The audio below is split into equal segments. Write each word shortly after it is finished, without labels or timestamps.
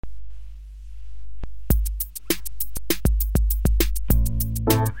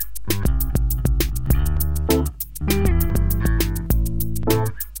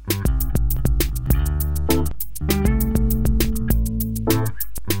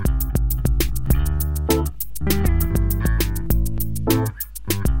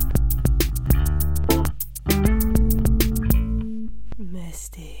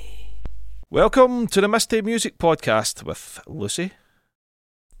Welcome to the Misty Music Podcast with Lucy.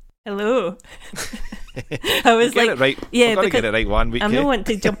 Hello. I was get it right. yeah, I've got to get it right one week. I'm not wanting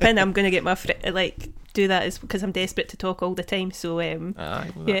to jump in. I'm going to get my do that is because I'm desperate to talk all the time. So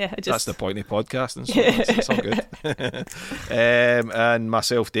that's the point of podcasting. So it's all good. And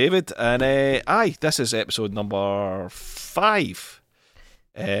myself, David, and this is episode number 5.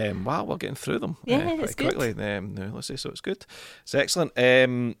 Wow, we're getting through them pretty quickly. Lucy, so it's good. It's excellent.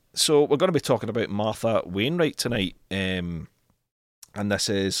 So we're going to be talking about Martha Wainwright tonight. And this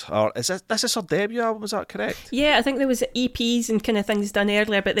is her debut album, is that correct? Yeah, I think there was EPs and kind of things done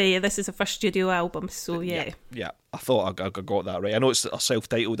earlier, but this is a first studio album, so yeah. Yeah, I thought I got that right. I know it's a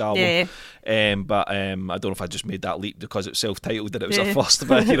self-titled album, but I don't know if I just made that leap because it's self-titled that it was her first,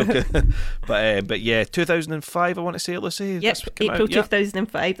 but yeah, 2005 I want to say, Lucy. Yep, April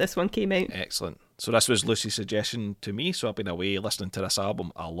 2005 this one came out. Excellent. So this was Lucy's suggestion to me, so I've been away listening to this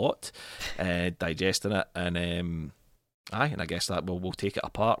album a lot, digesting it, and and I guess that we'll take it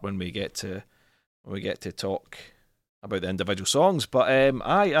apart when we get to talk about the individual songs. But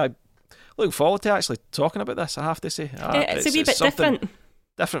I look forward to actually talking about this. I have to say, it's a wee bit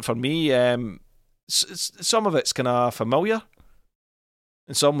different for me. Some of it's kind of familiar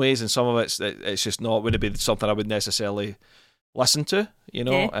in some ways, and some of it's just not. Wouldn't be something I would necessarily listen to,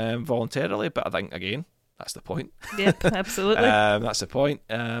 voluntarily. But I think again, that's the point. Yep, absolutely. That's the point.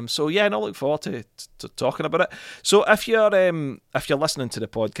 So yeah, and I look forward to talking about it. So if you're listening to the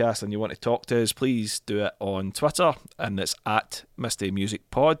podcast and you want to talk to us, please do it on Twitter, and it's at Misty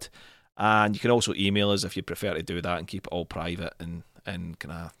Music Pod. And you can also email us if you prefer to do that and keep it all private and kind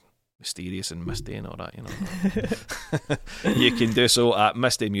of mysterious and misty and all that. You can do so at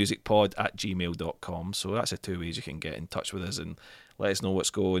mistymusicpod@gmail.com. So that's the 2 ways you can get in touch with us and let us know what's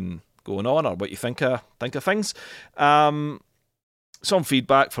going on or what you think of things. Some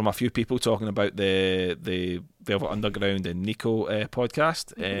feedback from a few people talking about the Velvet Underground and Nico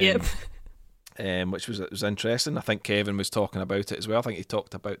podcast, which was interesting. I think Kevin was talking about it as well. I think he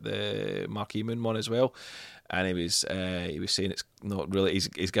talked about the Marquee Moon one as well, and he was saying it's not really,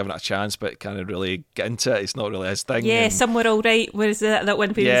 he's given it a chance, but can't really get into it. It's not really his thing. Yeah, some were all right. Whereas that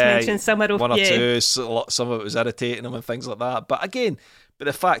one he was mentioning, some were one or two. Some of it was irritating him and things like that. But again. But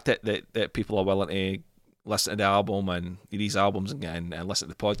the fact that people are willing to listen to the album and these albums and listen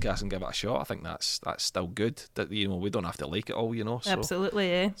to the podcast and give it a shot, I think that's still good. That we don't have to like it all, So, absolutely,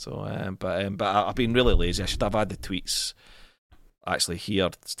 yeah. So, but I've been really lazy. I should have had the tweets actually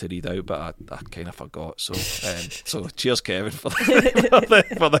here to read out, but I kind of forgot. So, so cheers, Kevin, for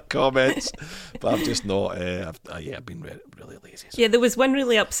the comments. But I've just not. I've been really lazy. So. Yeah, there was one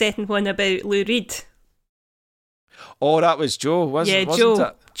really upsetting one about Lou Reed. Oh, that was Joe, wasn't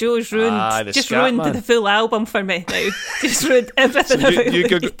it? Joe's ruined the full album for me now. Just ruined everything. So you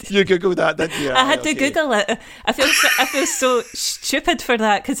googled that, didn't you? I had to Google it. I feel so stupid for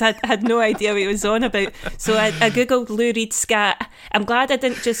that because I had no idea what he was on about. So I googled Lou Reed scat. I'm glad I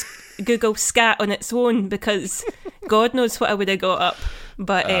didn't just Google scat on its own because God knows what I would have got up.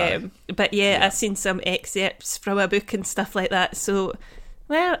 But I've seen some excerpts from a book and stuff like that. So,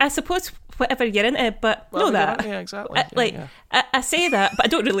 well, I suppose whatever you're into, but yeah, exactly. I say that, but I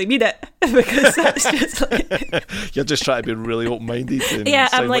don't really mean it because that's just you're just trying to be really open-minded. Yeah,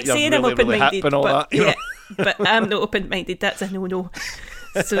 I'm saying I'm open-minded, but but I'm not open-minded. That's a no-no.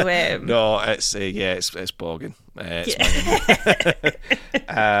 So no, it's bogging. But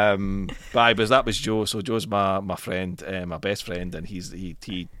that was Joe. So Joe's my friend, my best friend, and he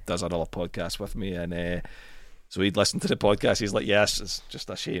does another podcast with me, and. So he'd listen to the podcast. He's like, "Yes, it's just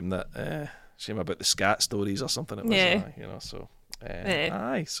a shame that shame about the scat stories or something." It was, So,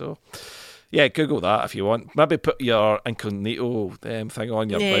 So, yeah, Google that if you want. Maybe put your incognito thing on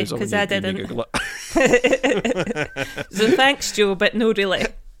your browser because I didn't. Google it. So thanks, Joe, but no, really.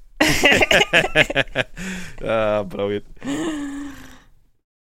 Brilliant.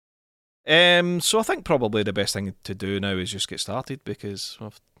 So I think probably the best thing to do now is just get started because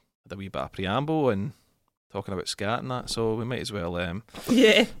we've had a wee bit of preamble and. Talking about scat and that, so we might as well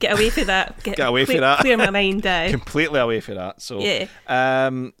get away from that. Get away from that. Clear my mind down. Completely away from that. So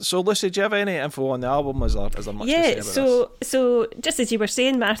so Lucy, do you have any info on the album? Is there much to say about this? So just as you were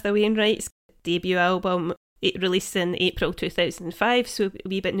saying, Martha Wainwright's debut album, it released in April 2005, so a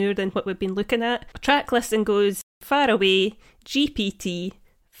wee bit newer than what we've been looking at. Track listing goes Far Away, GPT,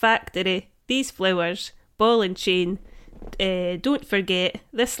 Factory, These Flowers, Ball and Chain, Don't Forget,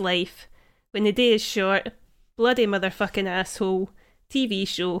 This Life, When the Day is Short, Bloody Motherfucking Asshole, TV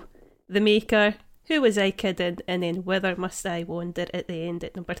Show, The Maker, Who Was I Kidding, and then Whither Must I Wander at the end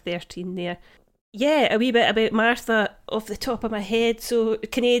at number 13 there. Yeah, a wee bit about Martha off the top of my head. So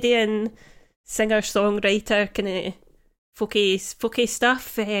Canadian singer-songwriter kind of folky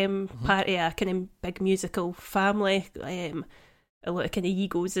stuff, part of a kind of big musical family, a lot of kind of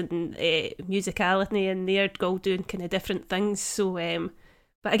egos and musicality, and they're all doing kind of different things. So,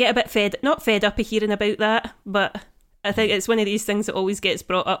 but I get a bit not fed up of hearing about that, but I think it's one of these things that always gets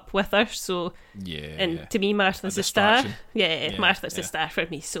brought up with her. So, and to me, Martha's a star. Martha's a star for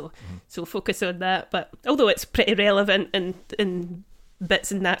me. So, so focus on that. But although it's pretty relevant and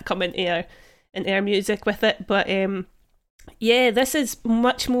bits in that come into her music with it, but this is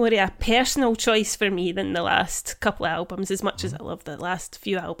much more a personal choice for me than the last couple of albums. As much as I love the last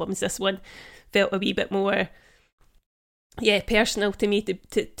few albums, this one felt a wee bit more personal to me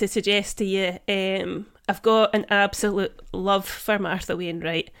to suggest to you. I've got an absolute love for Martha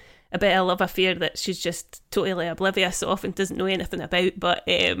Wainwright. A bit of love affair that she's just totally oblivious of and doesn't know anything about. But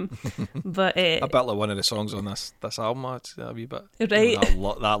a bit like one of the songs on this album, a wee bit. Right.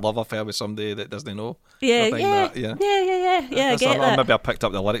 That love affair with somebody that doesn't know. Yeah. I get that. Maybe I picked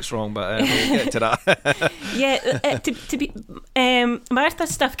up the lyrics wrong, but we'll get to that. To be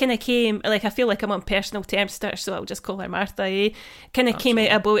Martha's stuff kind of came, like, I feel like I'm on personal terms with her, so I'll just call her Martha. Kind of came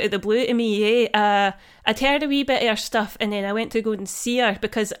out of the blue to me. I'd heard a wee bit of her stuff, and then I went to go and see her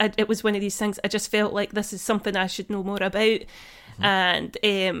because it was one of these things I just felt like this is something I should know more about. And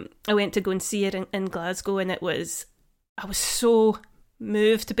I went to go and see her in Glasgow, and I was so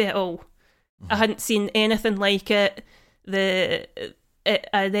moved by it all. I hadn't seen anything like it. Then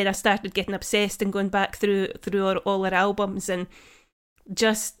I started getting obsessed and going back through all her albums, and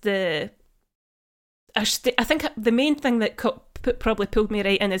just I think the main thing that probably pulled me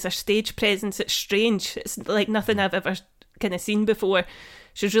right in is her stage presence. It's strange. It's like nothing I've ever kind of seen before.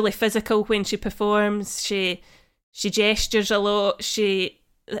 She's really physical when she performs. She gestures a lot.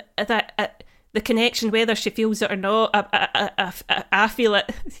 The connection, whether she feels it or not, I feel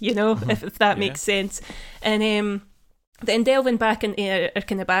it, if that makes sense. And then delving back into her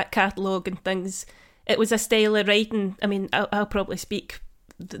kind of back catalogue and things, it was a style of writing. I mean, I'll probably speak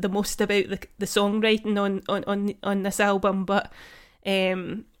the most about the songwriting on this album, but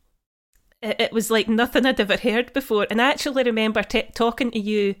it was like nothing I'd ever heard before. And I actually remember talking to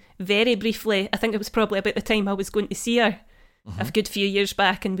you very briefly. I think it was probably about the time I was going to see her a good few years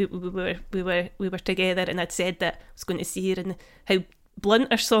back, and we were together, and I'd said that I was going to see her and how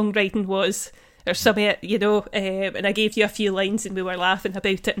blunt her songwriting was, or something, and I gave you a few lines and we were laughing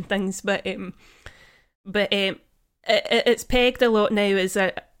about it and things, but it's pegged a lot now as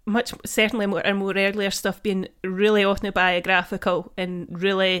certainly more earlier stuff being really autobiographical and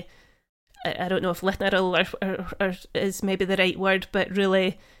really, I don't know if literal or is maybe the right word, but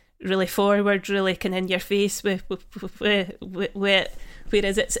really forward, really kind of in your face with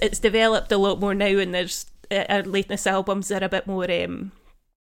whereas it's developed a lot more now, and there's our latest albums are a bit more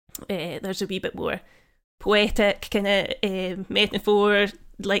there's a wee bit more poetic kind of metaphor,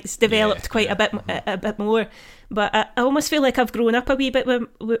 like it's developed quite a bit more. But I almost feel like I've grown up a wee bit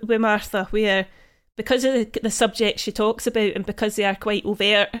with Martha, where because of the subjects she talks about and because they are quite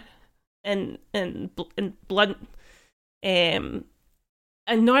overt and blunt, and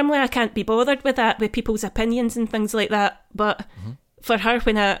normally I can't be bothered with that, with people's opinions and things like that. But for her,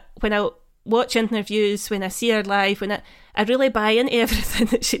 when I watch interviews, when I see her live, when I really buy into everything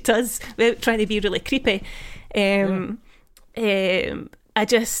that she does without trying to be really creepy. I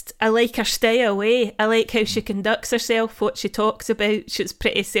like her style. I like how she conducts herself, what she talks about. She's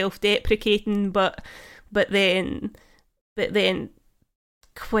pretty self-deprecating, but then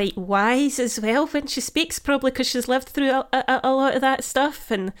quite wise as well when she speaks, probably because she's lived through a lot of that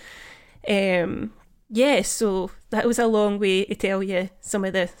stuff. And so that was a long way to tell you some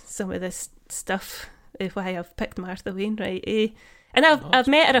of this stuff, why I've picked Martha Wainwright. And I've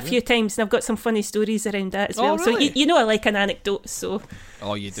met her a few times, and I've got some funny stories around that as well. Really? So I like an anecdote. So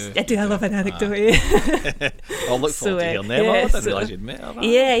you do. I do. I love an anecdote. I'll look forward to hearing them. I didn't realise you'd met her.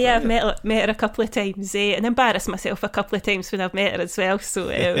 I've met her a couple of times, and embarrassed myself a couple of times when I've met her as well. So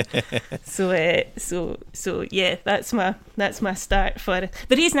that's my start for it.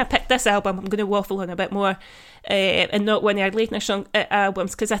 The reason I picked this album, I'm going to waffle on a bit more, and not one of our later song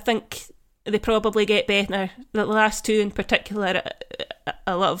albums, because I think they probably get better. The last two in particular,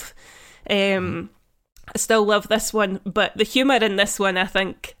 I love. I still love this one, but the humour in this one, it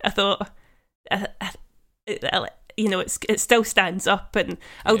still stands up. And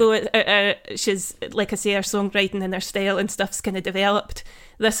although she's, like I say, her songwriting and her style and stuff's kind of developed,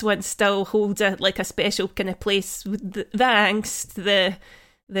 this one still holds a special kind of place with the angst,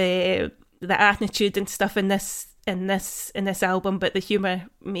 the attitude and stuff in this album, but the humour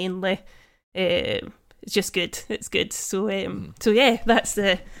mainly. It's just good. It's good. So that's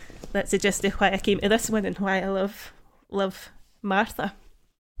that's the gist of why I came to this one and why I love Martha.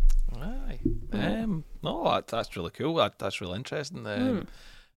 Aye. No, that's really cool. That's really interesting.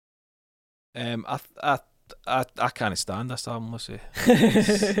 I can't stand this album, Lucy.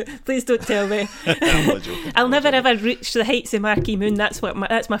 Please don't tell me. I'm not joking. I'll never ever reach the heights of Marquee Moon. That's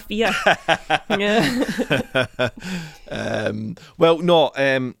my fear. Yeah. Well, no.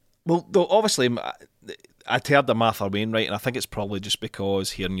 Well, though, obviously, I'd heard of Martha Wainwright, and I think it's probably just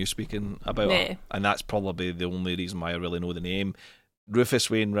because hearing you speaking about her, and that's probably the only reason why I really know the name. Rufus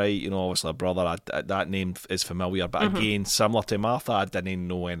Wainwright, obviously a brother, that name is familiar, but again, similar to Martha, I didn't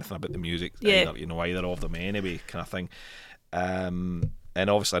know anything about the music, either of them anyway, kind of thing. And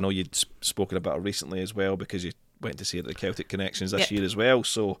obviously, I know you'd spoken about her recently as well, because you went to see her at the Celtic Connections this year as well,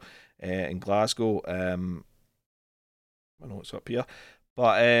 so in Glasgow. I know it's up here,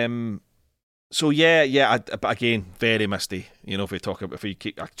 but so but again, very misty. If we talk about, I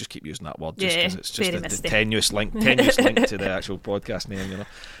just keep using that word, just because it's just the tenuous link to the actual podcast name,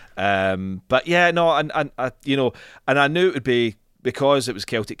 But yeah, no, and I knew it would be because it was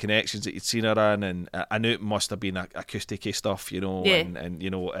Celtic Connections that you'd seen her in, and I knew it must have been acoustic-y stuff,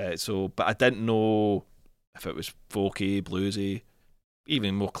 so, but I didn't know if it was folky, bluesy,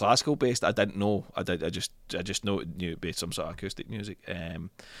 even more classical based. I didn't know. I just knew it'd be some sort of acoustic music.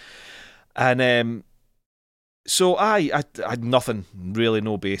 So I had nothing, really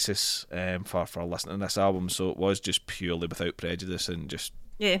no basis for listening to this album, so it was just purely without prejudice and just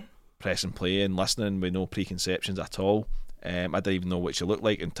pressing play and listening with no preconceptions at all. I didn't even know what she looked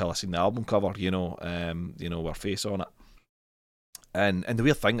like until I seen the album cover, her face on it. And the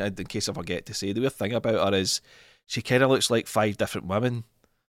weird thing, in case I forget to say, the weird thing about her is she kind of looks like 5 different women.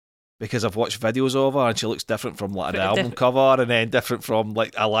 Because I've watched videos of her and she looks different from like the album cover, and then different from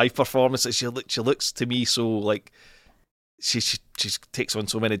like a live performance. She looks to me so like she takes on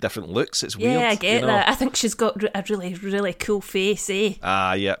so many different looks. It's weird. Yeah, I get that. I think she's got a really, really cool face, eh?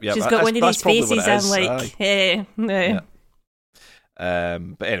 Yeah. She's got one of these faces I'm like, no.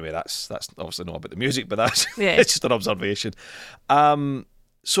 But anyway, that's obviously not about the music, but that's it's just an observation.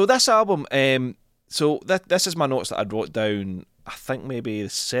 So this album, this is my notes that I wrote down. I think maybe the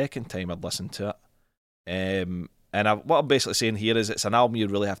second time I'd listened to it. What I'm basically saying here is it's an album you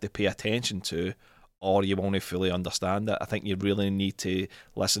really have to pay attention to, or you won't fully understand it. I think you really need to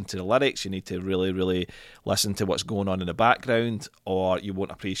listen to the lyrics, you need to really, really listen to what's going on in the background, or you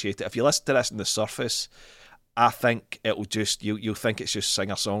won't appreciate it. If you listen to this on the surface, I think it'll just, you'll think it's just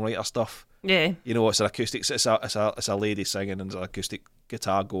singer-songwriter stuff. Yeah. It's an acoustic, it's a lady singing, and there's an acoustic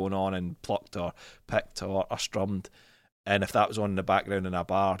guitar going on and plucked or picked or strummed. And if that was on in the background in a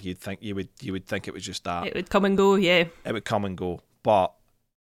bar, you would think it was just that. It would come and go, yeah. It would come and go. But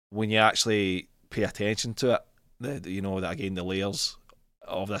when you actually pay attention to it, the layers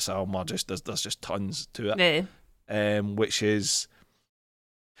of this album are just there's just tons to it. Yeah. Which is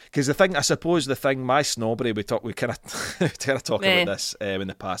because the thing, my snobbery, we kind of talk about this in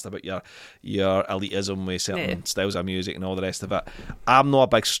the past about your elitism with certain styles of music and all the rest of it.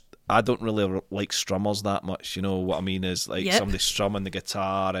 I don't really like strummers that much. You know what I mean? Is like somebody strumming the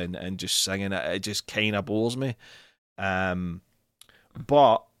guitar and just singing it. It just kind of bores me.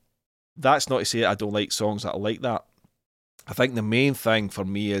 But that's not to say I don't like songs that are like that. I think the main thing for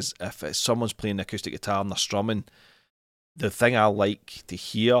me is if someone's playing the acoustic guitar and they're strumming, the thing I like to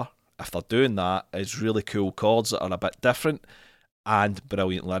hear, if they're doing that, is really cool chords that are a bit different and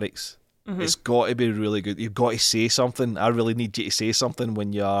brilliant lyrics. Mm-hmm. It's got to be really good. You've got to say something. I really need you to say something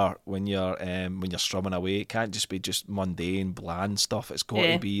when you're strumming away. It can't just be just mundane, bland stuff. It's got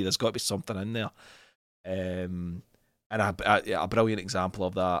to be. There's got to be something in there. And a brilliant example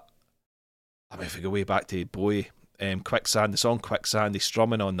of that. I mean, if we go way back to Bowie, Quicksand, the song Quicksand, he's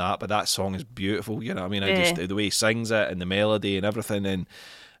strumming on that, but that song is beautiful. You know what I mean? The way he sings it and the melody and everything,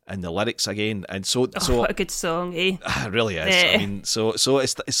 and the lyrics again, and so what a good song, eh? It really is. I mean, so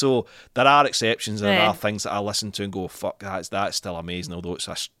there are exceptions, and there are things that I listen to and go, fuck, that's still amazing, although it's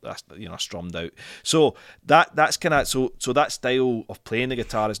strummed out. So that's kind of so that style of playing the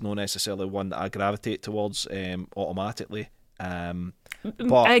guitar is not necessarily one that I gravitate towards automatically.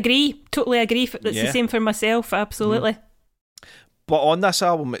 But I agree, totally agree. It's the same for myself, absolutely. But on this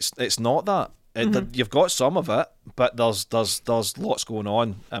album, it's not that. You've got some of it, but there's lots going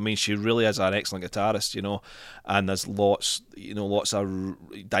on. I mean, she really is an excellent guitarist, and there's lots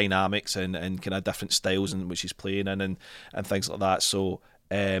of dynamics and kind of different styles in which she's playing in and things like that. So,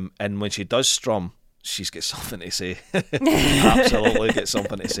 and when she does strum, she's got something to say. Absolutely got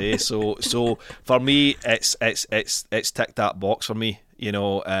something to say. So for me, it's ticked that box for me.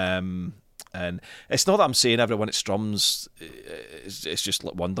 And it's not that I'm saying everyone at Strums it's just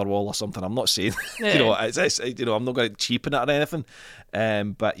like Wonderwall or something. I'm not saying it's I'm not going to cheapen it or anything.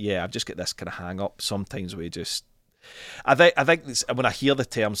 But yeah, I've just got this kind of hang up. Sometimes we just, I think when I hear the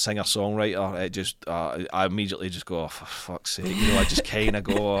term singer songwriter, it just I immediately just go, oh, for fuck's sake, I just kind of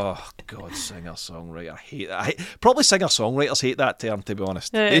go, oh god, singer songwriter, I hate that. Probably singer songwriters hate that term, to be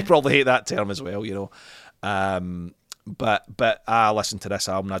honest. They probably hate that term as well, But I listen to this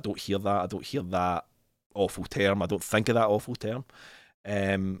album and I don't hear that. I don't hear that awful term. I don't think of that awful term.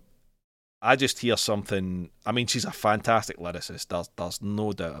 I just hear something. I mean, she's a fantastic lyricist. There's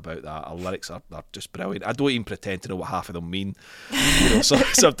no doubt about that. Her lyrics are just brilliant. I don't even pretend to know what half of them mean. So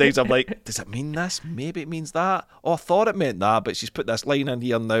sometimes I'm like, does it mean this? Maybe it means that. Oh, I thought it meant that, but she's put this line in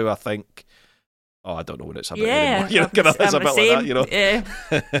here now. I think. Oh, I don't know what it's about anymore. It's a bit like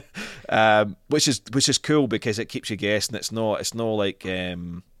that, which is cool because it keeps you guessing. It's not like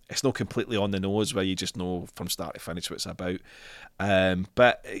it's not completely on the nose where you just know from start to finish what it's about.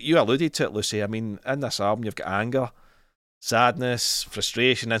 But you alluded to it, Lucy. I mean, in this album, you've got anger, sadness,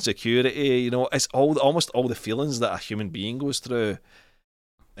 frustration, insecurity. It's almost all the feelings that a human being goes through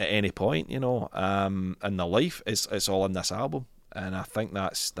at any point. In their life, it's all in this album, and I think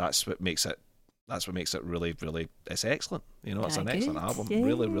that's what makes it. That's what makes it really, really. It's excellent. It's an excellent album. Yeah.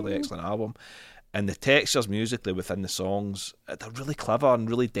 Really, really excellent album. And the textures musically within the songs, they're really clever and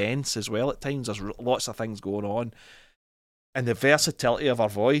really dense as well at times. There's lots of things going on. And the versatility of her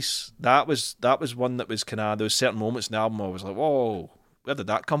voice, that was one that was kind of, there was certain moments in the album I was like, whoa, where did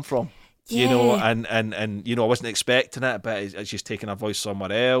that come from? Yeah. And I wasn't expecting it, but it's just taking her voice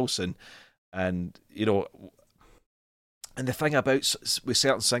somewhere else. And the thing about with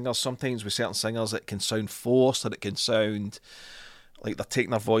certain singers, sometimes with certain singers, it can sound forced, or it can sound like they're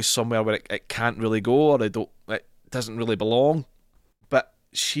taking their voice somewhere where it can't really go, or it doesn't really belong. But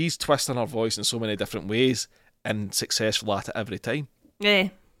she's twisting her voice in so many different ways and successful at it every time. Yeah.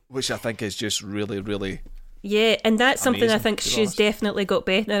 Which I think is just really, really. Yeah, and that's something amazing, I think she's definitely got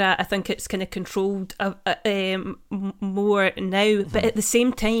better at. I think it's kind of controlled more now. But at the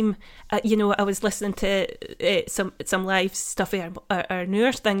same time, I was listening to some live stuff of our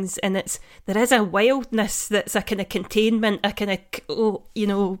newer things, and there is a wildness that's a kind of containment, a kind of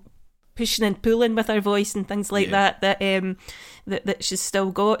pushing and pulling with her voice and things like that she's still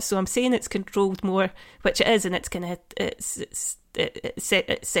got. So I'm saying it's controlled more, which it is, and it's kind of it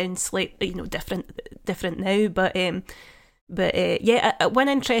sounds slightly different now, but one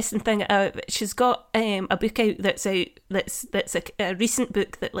interesting thing, she's got a book out that's a recent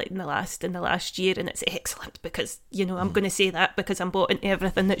book that in the last year, and it's excellent because I'm going to say that because I'm bought into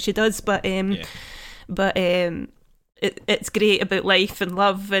everything that she does, but it's great about life and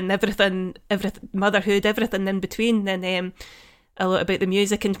love and everything, motherhood, everything in between, and a lot about the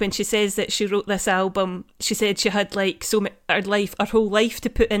music. And when she says that she wrote this album, she said she had her whole life to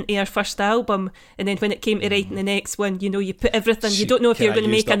put into her first album, and then when it came to writing the next one, you put everything. You don't know if you're going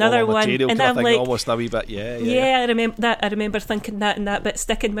to make another one, and I'm like, almost a wee bit, I remember that. I remember thinking that, and that bit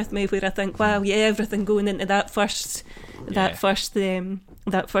sticking with me, where I think, wow, everything going into that first album.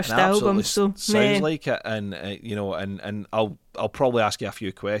 So sounds like it, and and I'll probably ask you a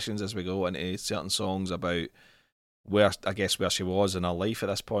few questions as we go into certain songs about where she was in her life at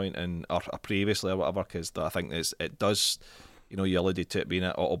this point, and or previously or whatever, because I think it does, you alluded to it being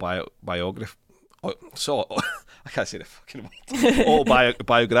an autobiography. So I can't say the fucking word.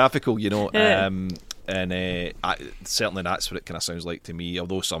 Autobiographical, and certainly that's what it kind of sounds like to me.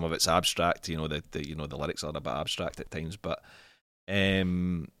 Although some of it's abstract, the lyrics are a bit abstract at times, but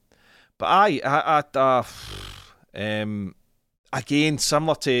again,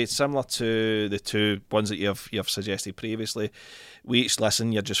 similar to the two ones that you've suggested previously, we each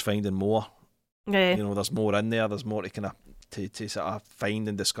listen, you're just finding more. Yeah. There's more in there. There's more to kind of to sort of find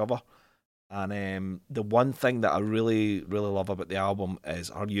and discover. And the one thing that I really, really love about the album is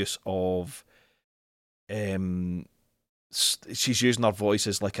her use of she's using her voice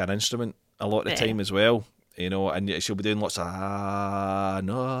as like an instrument a lot of the time as well. And she'll be doing lots of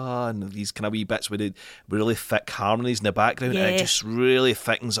no, and these kind of wee bits with really thick harmonies in the background, and it just really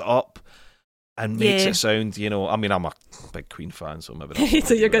thickens it up and makes it sound. I mean, I'm a big Queen fan, so maybe not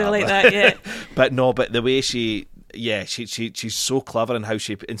so you're going to like that, but the way she's so clever in how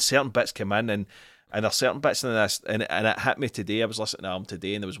she in certain bits come in, and there's certain bits in this, and it hit me today. I was listening to the album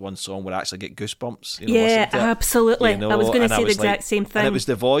today, and there was one song where I actually get goosebumps. Absolutely. I was going to say the exact same thing. And it was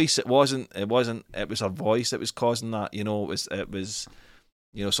the voice. It wasn't. It was her voice that was causing that. It was.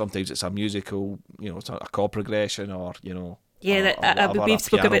 Sometimes it's a musical. It's a chord progression, or Yeah, we've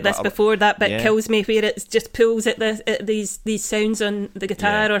spoken about this before. That bit kills me, where it just pulls at these sounds on the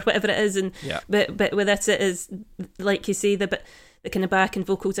guitar or whatever it is, and but with this, it is like you say, the kind of backing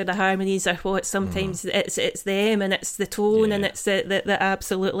vocals or the harmonies or what. Sometimes it's them, and it's the tone, and it's the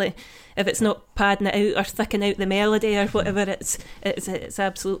absolutely. If it's not padding it out or thickening out the melody or whatever, it's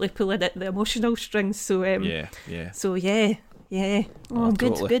absolutely pulling at the emotional strings. So So yeah. Oh,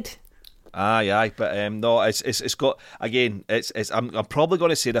 good, totally. Good. Aye, but no, it's got, again, it's I'm probably going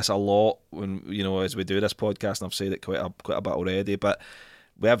to say this a lot when, as we do this podcast, and I've said it quite a bit already, but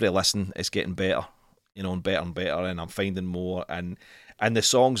with every listen, it's getting better, and better and better, and I'm finding more, and the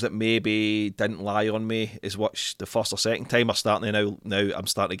songs that maybe didn't lie on me as much the first or second time are starting to now I'm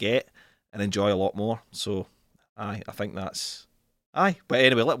starting to get and enjoy a lot more. So I think that's but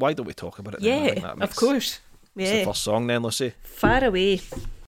anyway, why don't we talk about it then? Yeah, of course. Yeah. It's the first song then, Lucy. Far Away.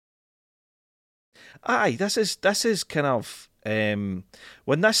 Aye, this is kind of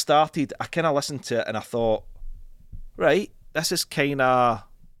when this started, I kind of listened to it and I thought, right, this is kind of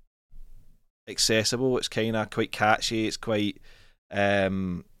accessible. It's kind of quite catchy. It's quite, her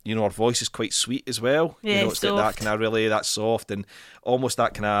voice is quite sweet as well. Yeah, it's got that kind of really that soft and almost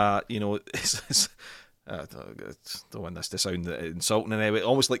that kind of it's I don't want this to sound insulting in any way,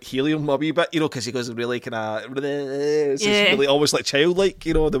 almost like helium a wee bit, because he goes really kind of, it's really almost like childlike,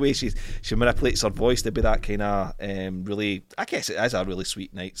 the way she manipulates her voice to be that kind of really, I guess it is a really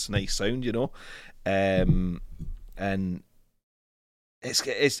sweet, nice sound, and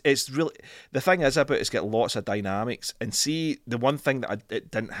it's really, the thing is about it's got lots of dynamics, and see, the one thing that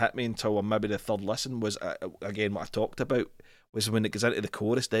it didn't hit me until maybe the third listen was again what I talked about, was when it goes into the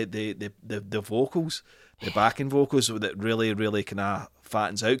chorus, the vocals, the backing vocals that really, really kind of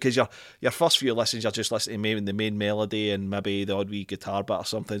fattens out, because your first few listens you're just listening to maybe the main melody and maybe the odd wee guitar bit or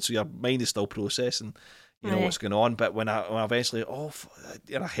something, so your mind is still processing what's going on. But when I eventually I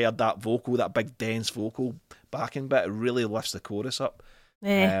heard that vocal, that big dense vocal backing bit, it really lifts the chorus up.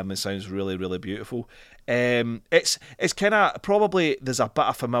 It sounds really, really beautiful. It's kind of, probably there's a bit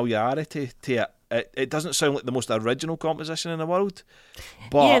of familiarity to it. It doesn't sound like the most original composition in the world,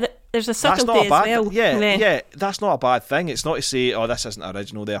 but there's a subtlety as well. Yeah, that's not a bad thing. It's not to say, this isn't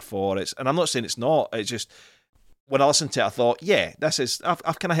original, therefore it's. And I'm not saying it's not. It's just when I listened to it, I thought, this is.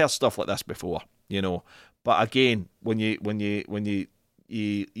 I've kind of heard stuff like this before, But again, when you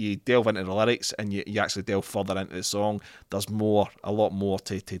delve into the lyrics and you actually delve further into the song, there's a lot more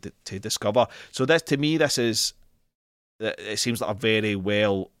to discover. So this, to me, this is. It seems like a very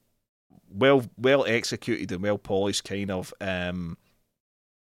well executed and well polished kind of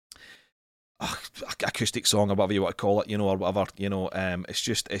acoustic song, or whatever you want to call it, or whatever, it's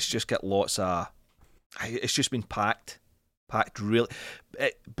just got lots of, it's just been packed really,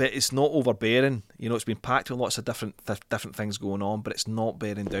 but it's not overbearing, it's been packed with lots of different things going on, but it's not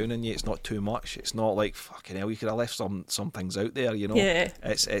bearing down on you. It's not too much. It's not like, fucking hell, you could have left some things out there,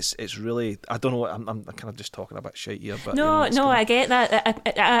 It's really, I don't know, I'm kind of just talking about shit here, but I get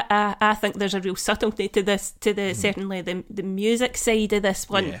that. I think there's a real subtlety to this, to the certainly the music side of this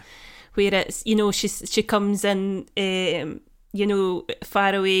one, where it's, she comes in,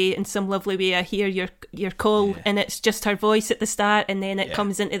 far away in some lovely way, I hear your call, and it's just her voice at the start, and then it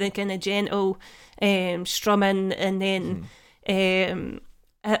comes into the kind of gentle strumming, and then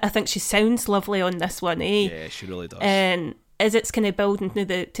I think she sounds lovely on this one, Yeah, she really does. And as it's kind of building to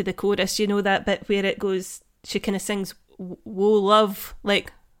the chorus, that bit where it goes, she kind of sings "Whoa love,"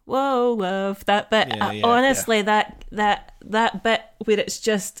 like "Whoa love," that bit. Honestly, that bit where it's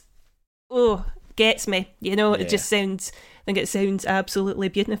just gets me. It just sounds. I think it sounds absolutely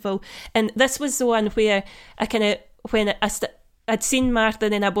beautiful. And this was the one where I kind of, when I'd seen Martha,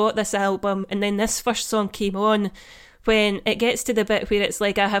 and then I bought this album, and then this first song came on, when it gets to the bit where it's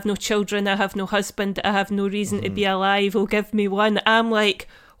like, I have no children, I have no husband, I have no reason to be alive, oh give me one. I'm like,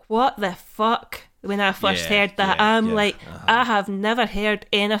 what the fuck? When I first heard that, I'm like, I have never heard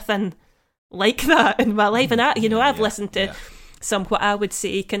anything like that in my life. And I've listened to some, what I would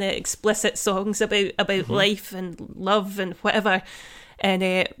say, kind of explicit songs about life and love and whatever,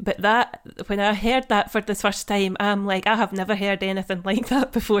 and but that, when I heard that for the first time, I'm like, I have never heard anything like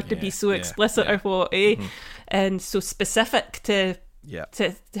that before, to be so explicit or what, and so specific to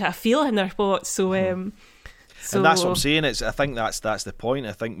a feeling or what. So So, and that's what I'm saying. I think that's the point.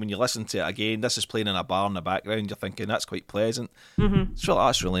 I think when you listen to it again, this is playing in a bar in the background, you're thinking that's quite pleasant. Mm-hmm. So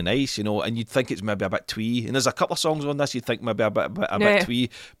that's really nice, and you'd think it's maybe a bit twee. And there's a couple of songs on this you'd think maybe a bit twee,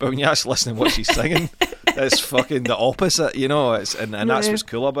 but when you actually listen to what she's singing, it's fucking the opposite, It's and that's what's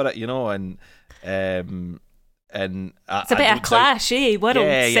cool about it, and And it's a bit of a clash, world.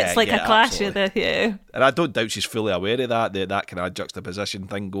 It's like a clash of the And I don't doubt she's fully aware of that kind of juxtaposition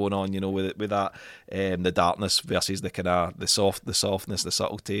thing going on, with that, the darkness versus the kind of the softness, the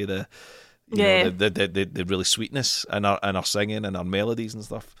subtlety, the really sweetness in our singing and our melodies and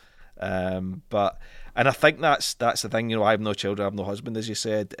stuff. And I think that's the thing. I have no children, I have no husband, as you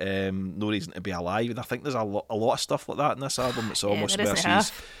said. No reason to be alive. And I think there's a lot of stuff like that in this album. It's almost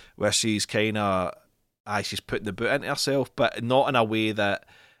where she's kind of. She's putting the boot into herself, but not in a way that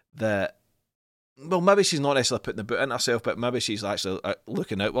well, maybe she's not necessarily putting the boot into herself, but maybe she's actually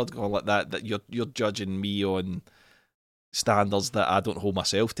looking outward, going like that you're judging me on standards that I don't hold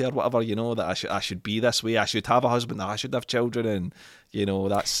myself to, or whatever, that I should be this way, I should have a husband, I should have children, and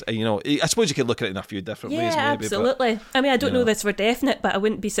that's I suppose you could look at it in a few different ways, maybe. Absolutely. But, I mean, I don't know this for definite, but I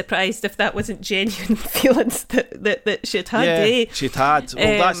wouldn't be surprised if that wasn't genuine feelings that she'd had. She'd had.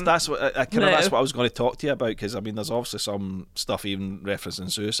 Well, that's what that's what I was going to talk to you about, because I mean, there's obviously some stuff even referencing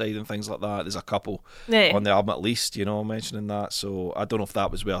suicide and things like that. There's a couple on the album at least, mentioning that. So I don't know if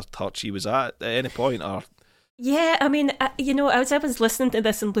that was where touch she was at any point, or. Yeah, I mean, as I was listening to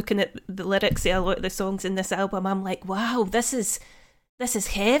this and looking at the lyrics of a lot of the songs in this album, I'm like, wow, this is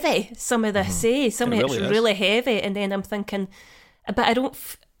heavy. Some of this, some of it's really heavy, and then I'm thinking, but I don't,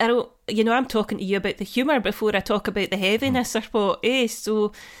 I'm talking to you about the humour before I talk about the heaviness or what,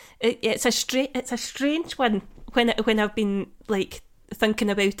 So it's a strange one when I've been like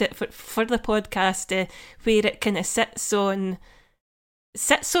thinking about it for the podcast, where it kind of sits on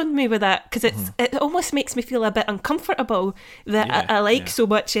me with that, because it almost makes me feel a bit uncomfortable that I like so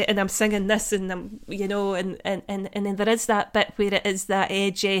much it, and I'm singing this, and I'm and then there is that bit where it is that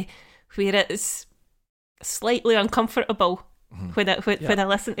edgy, where it is slightly uncomfortable when I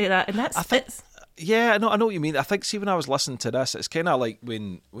listen to that, and that's I know what you mean. I think, see, when I was listening to this, it's kind of like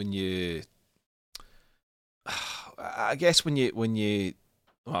when you I guess when you well,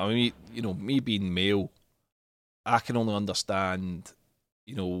 I mean, me being male, I can only understand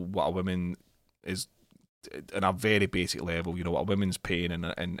what a woman is in a very basic level, what a woman's pain,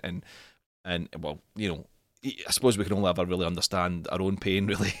 and well, I suppose we can only ever really understand our own pain,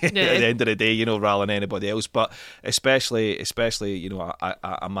 really, at the end of the day, rather than anybody else. But especially,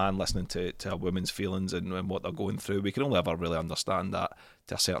 a man listening to a woman's feelings and what they're going through, we can only ever really understand that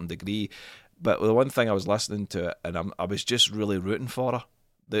to a certain degree. But the one thing, I was listening to it, and I was just really rooting for her.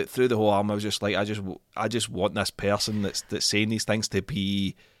 Through the whole album, I was just like, I just want this person that's saying these things to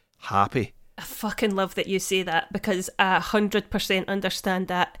be happy. I fucking love that you say that, because I 100% understand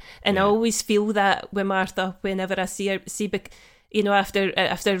that, and I always feel that with Martha whenever I see her.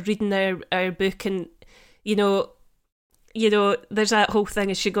 After reading our book, and there's that whole thing,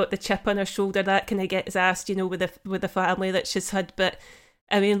 is she got the chip on her shoulder, that kind of gets asked, with the family that she's had. But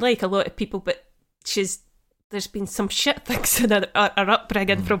I mean, like a lot of people, but there's been some shit things in her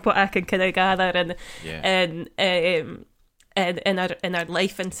upbringing, from what I can kind of gather, and in our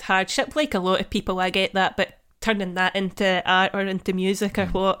life and hardship, like a lot of people, I get that, but turning that into art or into music or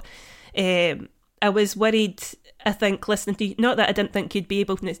what, I was worried, I think, listening to you, not that I didn't think you'd be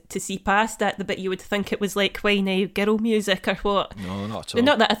able to see past that, but you would think it was like whiny girl music or what. No, not at all.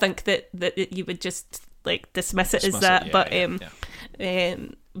 Not that I think that you would just like dismiss it as that, but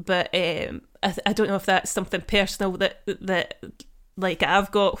I don't know if that's something personal that like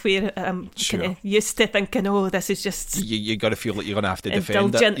I've got, where I'm kind of used to thinking, this is just you got to feel like you're going to have to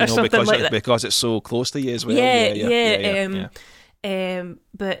defend it, because it's so close to you as well.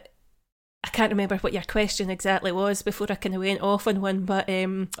 But I can't remember what your question exactly was before I kind of went off on one, but I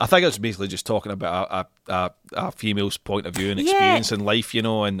think it was basically just talking about a female's point of view and experience in life,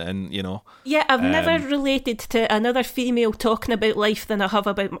 and Yeah, I've never related to another female talking about life than I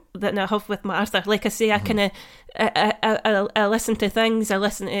have with Martha. Like I say, I kind of I listen to things. I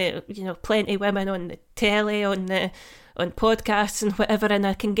listen to plenty of women on the telly, on podcasts and whatever, and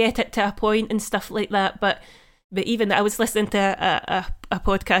I can get it to a point and stuff like that, but even I was listening to a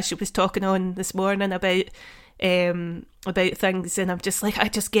podcast she was talking on this morning about things, and I'm just like, I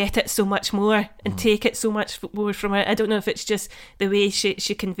just get it so much more and take it so much more from her. I don't know if it's just the way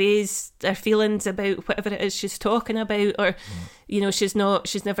she conveys her feelings about whatever it is she's talking about, or she's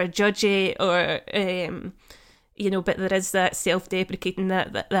never judgy, or but there is that self-deprecating,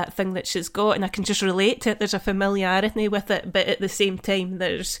 that thing that she's got, and I can just relate to it. There's a familiarity with it, but at the same time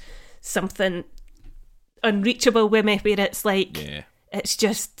there's something unreachable with me, where it's like, it's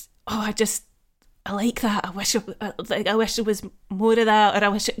just, I like that. I wish there was more of that, or I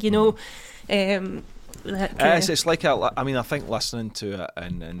wish it's like I think listening to it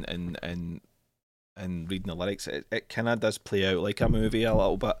and reading the lyrics, it kind of does play out like a movie a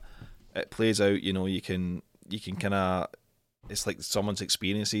little bit. It plays out, you you can kind of, it's like someone's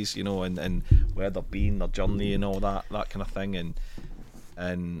experiences, you know, and where they've been, their journey, and all that kind of thing,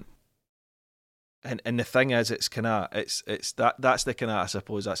 and the thing is, it's kind of, it's that's the kind of, I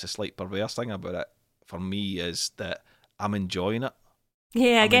suppose that's a slight perverse thing about it for me, is that I'm enjoying it.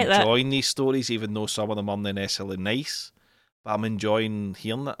 Yeah, I get that. I'm enjoying these stories, even though some of them aren't necessarily nice. But I'm enjoying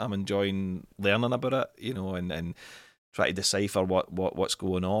hearing it. I'm enjoying learning about it, you know, and try to decipher what's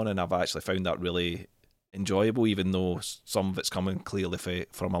going on. And I've actually found that really enjoyable, even though some of it's coming clearly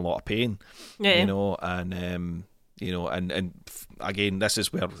from a lot of pain, you know. And you know, and again, this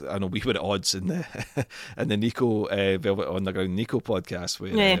is where I know we were at odds in the in the Nico Velvet Underground Nico podcast,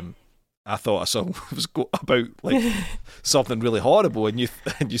 where I thought a song was about like something really horrible, and you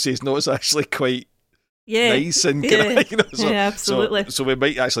say no, it's actually quite nice and kind of, you know. So, absolutely. So we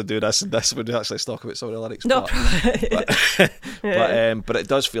might actually do this, and this would actually talk about some of the lyrics. No, but it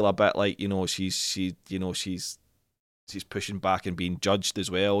does feel a bit like, you know, she's pushing back and being judged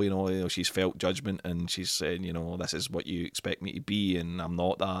as well. You know, she's felt judgment, and she's saying, you know, this is what you expect me to be, and I'm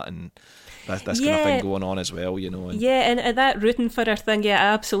not that, and this kind of thing going on as well, you know. And that rooting for her thing, I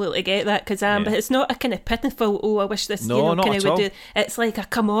absolutely get that, because but it's not a kind of pitiful, I wish this, no, you know, kind of would do. It's like,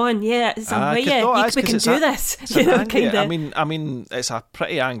 come on, it's we can do this. You know, kind of. I mean, it's a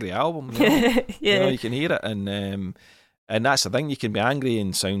pretty angry album. You know? You know, you can hear it, and that's the thing. You can be angry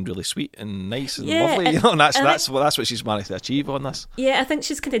and sound really sweet and nice and lovely, you know. And that's what she's managed to achieve on this. Yeah, I think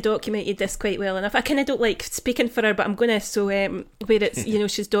she's kind of documented this quite well enough. I kind of don't like speaking for her, but I'm going to. So where it's, you know,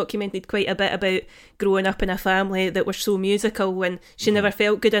 she's documented quite a bit about growing up in a family that were so musical, and she never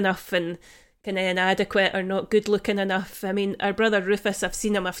felt good enough and kind of inadequate or not good looking enough. I mean, our brother Rufus, I've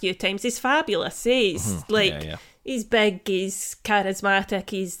seen him a few times. He's fabulous. He's he's big, he's charismatic,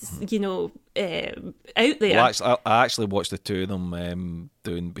 he's, you know, out there. Well, I actually watched the two of them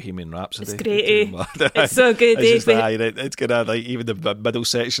doing Bohemian Rhapsody. It's great. It's so good. It's kind of like, even the middle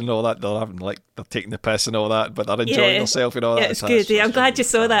section and all that, they're taking the piss and all that, but they're enjoying themselves and all that. It's good. I'm glad you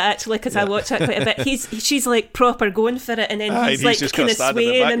saw that, actually, because I watched that quite a bit. She's like proper going for it, and then he's like kind of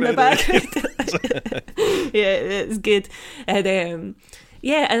swaying in the background. It's good. And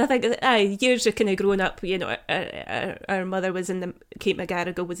and I think years of kind of growing up, you know, our mother was Kate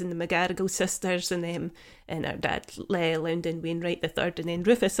McGarrigle was in the McGarrigle sisters, and our dad Loudon Wainwright the third, and then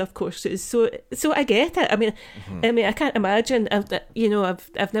Rufus, of course. So I get it. I mean, I can't imagine. You know,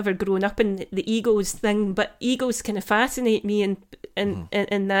 I've never grown up in the Eagles thing, but Eagles kind of fascinate me in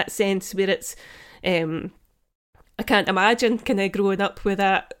that sense, where it's. I can't imagine kind of growing up with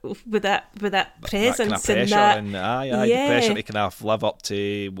that presence, that kind of pressure, and the pressure to kind of live up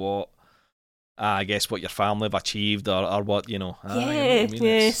to what I guess what your family have achieved, or what, you know. You know what I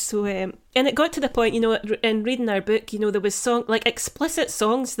mean? So and it got to the point, you know, in reading our book, you know, there was explicit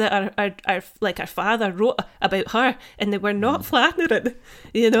songs that our like our father wrote about her, and they were not flattering,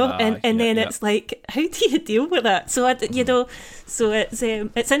 you know. It's like, how do you deal with that? So you know, so it's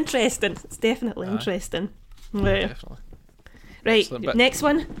interesting. It's definitely interesting. Yeah, definitely. Right, next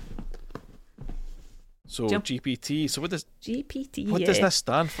one. So GPT. So what does GPT? What does this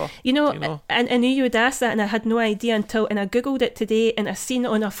stand for? You know, I knew you would ask that, and I had no idea and I googled it today, and I seen it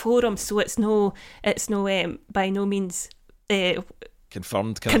on a forum. So it's no by no means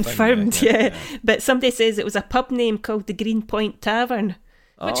confirmed. Yeah. But somebody says it was a pub name called the Green Point Tavern,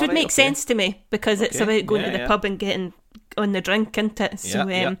 which would make sense to me, because it's about going to the pub and getting on the drink, isn't it?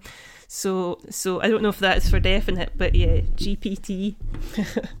 So So I don't know if that's for definite, but GPT.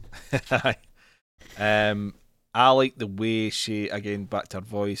 I like the way she, again, back to her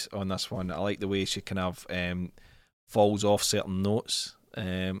voice on this one, I like the way she kind of falls off certain notes.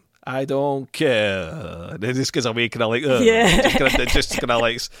 I don't care. Just because I'm kind of like, just kind of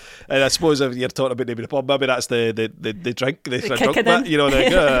like, and I suppose if you're talking about maybe the pub, maybe that's the drink, the drunk bit, you know,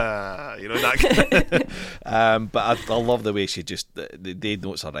 you know, that. But I love the way she just, the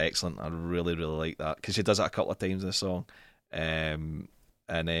notes are excellent. I really, really like that, because she does it a couple of times in the song,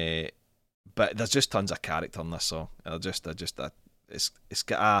 but there's just tons of character in this song.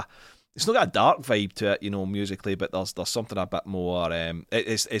 It's not got a dark vibe to it, you know, musically, but there's something a bit more.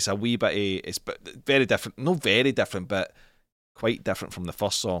 It's a wee bit. It's very different. Not very different, but quite different from the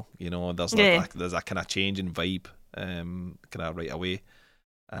first song. You know, there's a kind of change in vibe, kind of right away.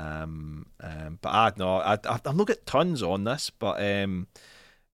 But I'm not got tons on this, but and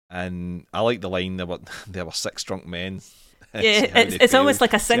I like the line, there were six drunk men. It's almost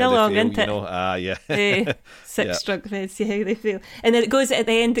like a sing-along, isn't it? You know? Six drunk men, see how they feel. And then it goes at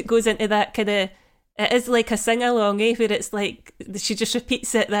the end, it goes into that kind of, it is like a sing-along, where it's like, she just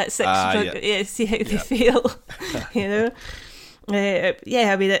repeats it, that six drunk, see how they feel, you know? I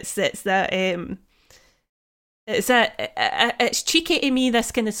mean, it's that, it's cheeky to me,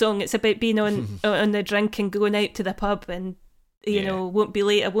 this kind of song. It's about being on the drink and going out to the pub and, you know, won't be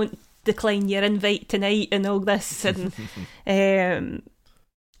late, I won't decline your invite tonight and all this. And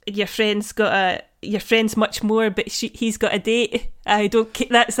your friend's much more, but he's got a date. I don't care.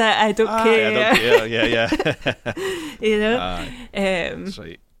 That's that. I don't care. I don't care. Yeah. You know? That's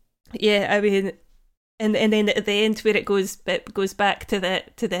right. Yeah, I mean, and then at the end where it goes back to the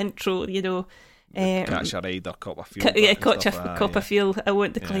intro, you know, catch a ride or cop a fuel. Catch a cop a fuel. I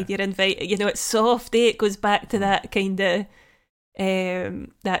won't decline your invite. You know, it's soft. It goes back to that kind of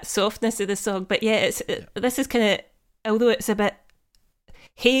that softness of the song. But yeah, this is kind of, although it's a bit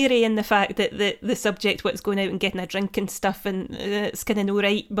hairy in the fact that the subject, what's going out and getting a drink and stuff, and it's kind of no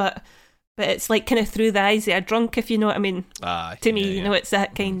right, but it's like kind of through the eyes of a drunk, if you know what I mean. To me, you know, it's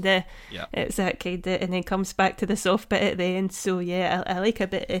that kind of, it's that kind of, and then comes back to the soft bit at the end. So yeah, I like a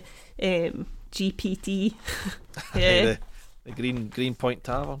bit of GPT. The Green Point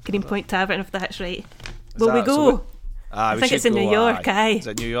Tavern. Green Point Tavern, if that's right. Will we go? So I think it's in New York. Is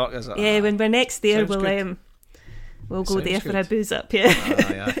it New York? Is it? Yeah, when we're next there, we'll go there for a booze up.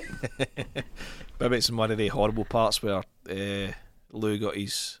 Yeah. Maybe it's in one of the horrible parts where Lou got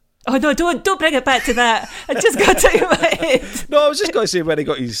his. Oh no! Don't bring it back to that. I just got it in my head. No, I was just going to say when he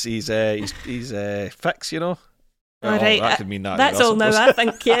got his fix, you know. All right, that could mean that. That's all now. I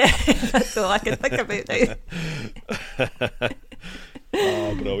think, yeah, that's all I can think about now.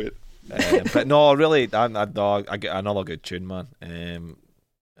 Oh, brilliant! But no, really, I get another good tune, man.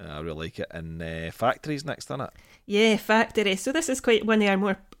 I really like it. And Factory's next, isn't it? Yeah, Factory. So this is quite one of our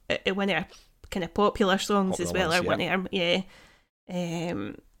more one of our kind of popular songs as well. Or one of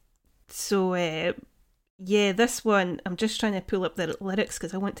our So this one, I'm just trying to pull up the lyrics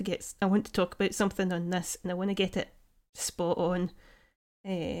because I want to talk about something on this, and I want to get it spot on.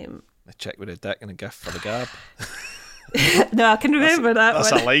 The chick with a dick and a gift for the gab. No, I can remember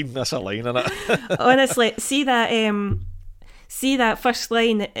that's one. That's a line in it. Honestly, see that first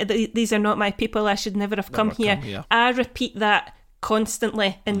line. These are not my people. I should never have come here. I repeat that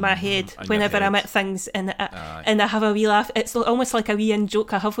constantly in my head whenever I'm at things, and I have a wee laugh. It's almost like a wee in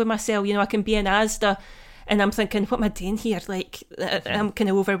joke I have with myself. You know, I can be in Asda and I'm thinking, what am I doing here? Like, I'm kind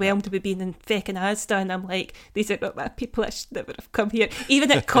of overwhelmed with being in feckin' Asda, and I'm like, these are not my people. I should never have come here.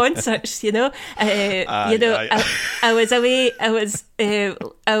 Even at concerts, you know. I was away. I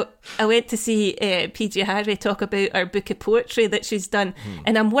went to see PJ Harvey talk about our book of poetry that she's done,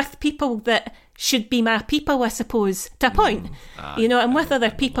 and I'm with people that should be my people, I suppose, to a point. You know, I'm with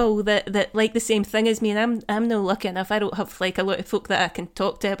other people that like the same thing as me, and I'm no lucky enough. I don't have like a lot of folk that I can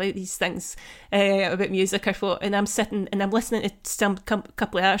talk to about these things, about music or what, and I'm sitting and I'm listening to some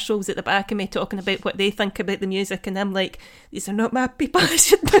couple of arseholes at the back of me talking about what they think about the music, and I'm like, these are not my people. I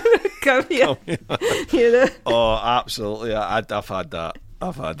should never come here. You know? Oh, absolutely. I've had that.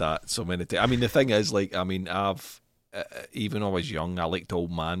 I've had that so many times. I mean, the thing is, like, even when I was young, I liked old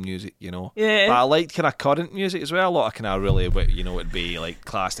man music, you know. Yeah. But I liked kind of current music as well. A lot of kind of really, you know, it'd be like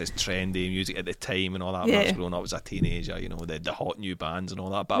classed as trendy music at the time and all that. When I was growing up as a teenager, you know, the hot new bands and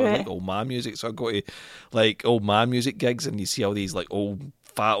all that. But I was like old man music, so I'd go to like old man music gigs, and you see all these like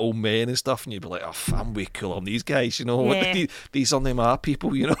fat old men and stuff, and you'd be like, oh, I'm way cooler than these guys, you know. Yeah. These are my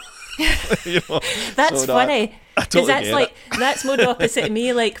people, you know. You know? That's funny. Because totally that's more the opposite of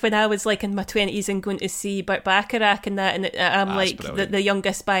me. Like when I was like in my 20s and going to see Burt Bacharach and that, and I'm like the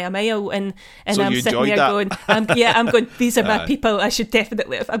youngest by a mile, and so I'm sitting there going, I'm going, these are my people. I should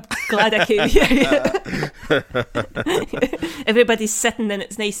definitely. I'm glad I came here. Everybody's sitting and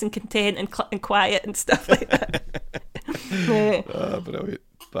it's nice and content and quiet and stuff like that. Brilliant.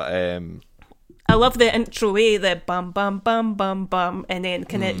 But I love the intro, the bum bum bum bum bum, and then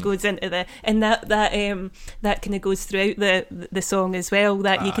kind of goes into that kind of goes throughout the song as well.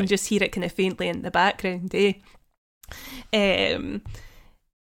 That you can just hear it kind of faintly in the background.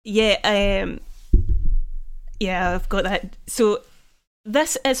 I've got that. So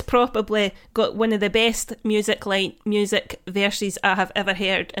this is probably got one of the best music verses I have ever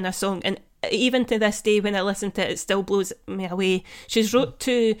heard in a song, and even to this day when I listen to it, it still blows me away. She's wrote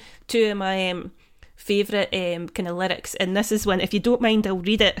two of my favourite kind of lyrics, and this is one. If you don't mind, I'll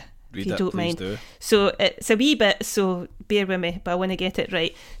read it. If you don't mind. Do. So it's a wee bit, so bear with me, but I want to get it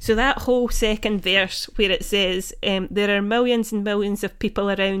right. So that whole second verse where it says, there are millions and millions of people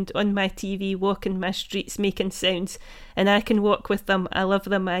around on my TV walking my streets making sounds, and I can walk with them. I love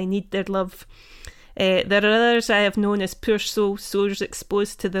them. I need their love. There are others I have known as poor souls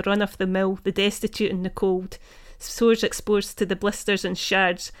exposed to the run-of-the-mill, the destitute and the cold, souls exposed to the blisters and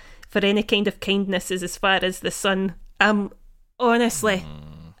shards, for any kind of kindness is as far as the sun. Honestly,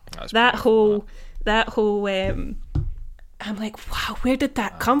 that whole that whole I'm like, wow, where did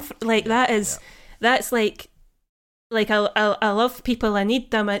that come from? Like that's like I love people, I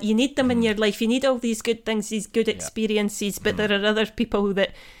need them, you need them in your life, you need all these good things, these good experiences, but there are other people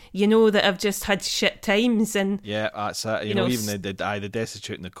that that have just had shit times, and that's it. You know, even the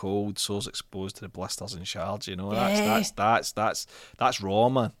destitute and the cold, souls exposed to the blisters and shards. That's raw,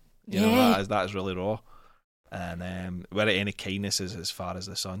 man. You know, that is really raw. And where any kindness is as far as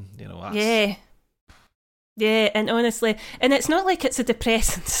the sun. You know, that's and honestly, and it's not like it's a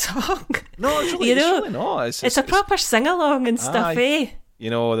depressing song. No, it's really not. It's a proper sing along and stuff, You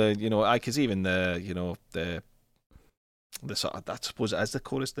know because even the sort of, I suppose it is the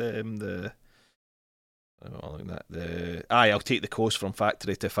chorus. I'll take the coast from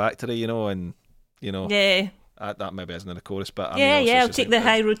factory to factory. You know, and that maybe isn't the chorus, but I'll take the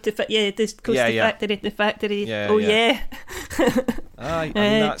high road to the coast to factory to factory. I mean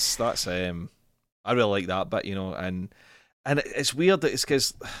that's I really like that bit, and it's weird that it's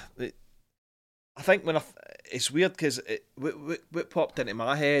because I think it's weird because what popped into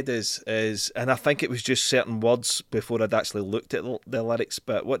my head is, and I think it was just certain words before I'd actually looked at the lyrics,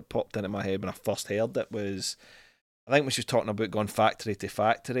 but what popped into my head when I first heard it was, I think when she was talking about going factory to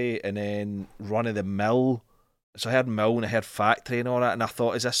factory and then run of the mill. So I heard mill and I heard factory and all that, and I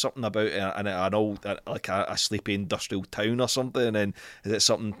thought, is this something about an old, like a sleepy industrial town or something, and is it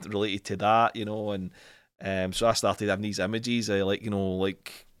something related to that, and so I started having these images of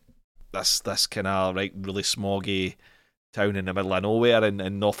like this kind of really smoggy town in the middle of nowhere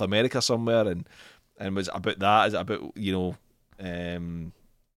in North America somewhere, and was it about that? Is it about I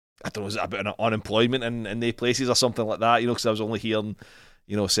don't know, is it about unemployment in the places or something like that? Because I was only hearing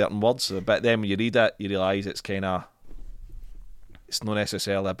certain words, but then when you read it, you realise it's not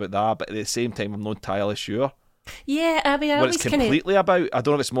necessarily about that, but at the same time, I'm not entirely sure. Yeah, I mean, what it's completely about. I don't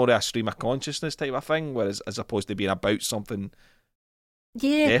know if it's more of a stream of consciousness type of thing, whereas as opposed to being about something.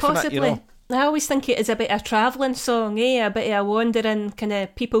 Yeah, definite, possibly. I always think it is a bit of a travelling song, a bit of a wandering kind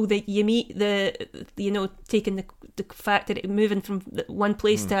of people that you meet, taking the factory, moving from one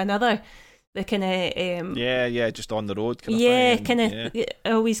place to another. The kind of just on the road kind of thing.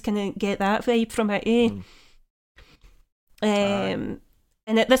 I always kind of get that vibe from it, and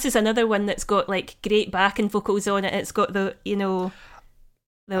this is another one that's got like great backing vocals on it. It's got the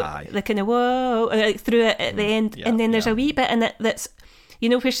kind of whoa through it at the end, and then there's a wee bit in it that's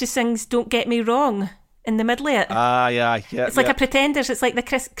where she sings "Don't Get Me Wrong" in the middle of it. It's like a Pretenders. It's like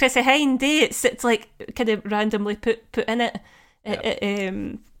the Chrissy Hind. It's like kind of randomly put in it.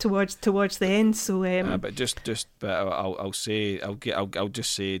 Towards the end, so but I'll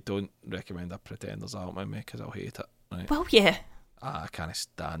just say don't recommend a Pretenders album me because I'll hate it. Right? Well, yeah. I can't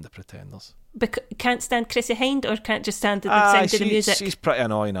stand the Pretenders. Can't stand Chrissy Hind, or can't just stand the sound of the music. She's pretty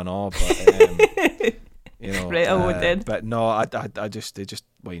annoying and all, but right, I won't then. But no, they just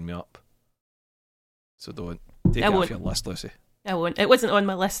wind me up. So don't take it off your list, Lucy. I won't. It wasn't on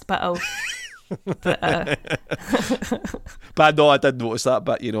my list, but I'll. But no, I did notice that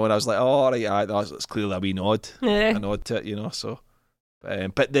bit, and I was like, oh, all right, it's clearly a wee nod, a nod to it, so.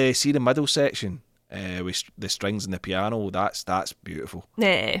 But the middle section, with the strings and the piano, that's beautiful.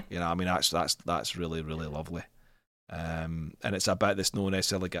 Yeah. I mean, that's really, really lovely. And it's a bit that's not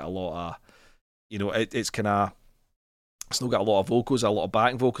necessarily get a lot of, it's kind of. It's not got a lot of vocals, a lot of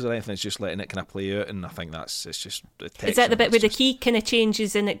backing vocals or anything. It's just letting it kind of play out, and I think it's just the text. Is that the bit where the key kind of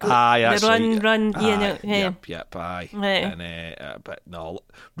changes and it goes the run? Yep, aye. Right. And but no,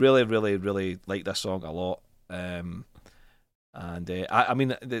 really, really, really like this song a lot. I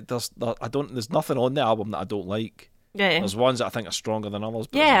mean, there's nothing on the album that I don't like. Yeah. There's ones that I think are stronger than others.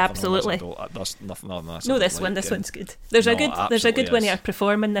 But absolutely. There's nothing other than that. No, this one's good. There's a good one of her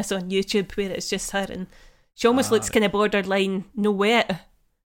performing this on YouTube where it's just her and. She almost looks kind of borderline no wet.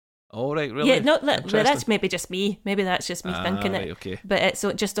 Oh, right, really? Yeah, that's maybe just me. Maybe that's just me thinking it. Okay. But it's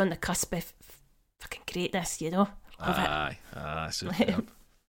just on the cusp of fucking greatness, Love it. Superb.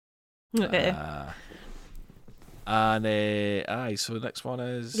 And so the next one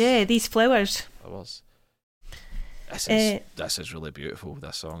is These Flowers. Flowers. This is really beautiful,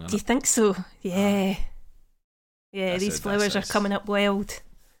 this song. Do you think so? Yeah. These flowers are coming up wild.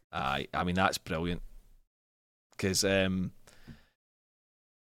 I mean, that's brilliant. Because, that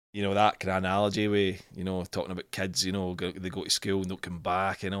kind of analogy with, talking about kids, they go to school and don't come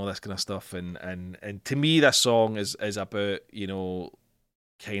back and all this kind of stuff. And to me, this song is about,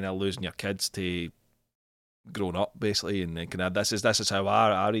 kind of losing your kids to growing up, basically. And kind of this is how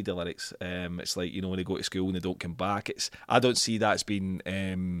I read the lyrics. It's like, when they go to school and they don't come back. I don't see that as being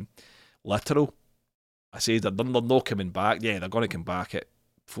literal. I say they're not coming back. Yeah, they're going to come back at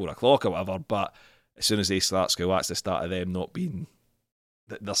 4 o'clock or whatever, but as soon as they start school, that's the start of them not being,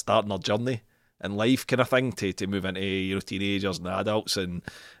 they're starting their journey in life kind of thing to move into teenagers and adults and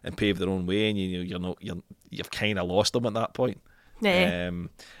pave their own way, and you've kind of lost them at that point. Yeah. And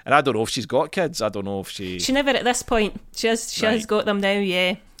I don't know if she's got kids. I don't know if she never at this point. She has got them now.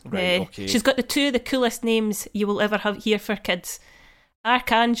 Yeah. Right. Okay. She's got the coolest names you will ever hear for kids.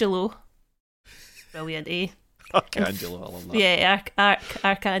 Arcangelo. Brilliant, eh? Arcangelo, I love that. Yeah,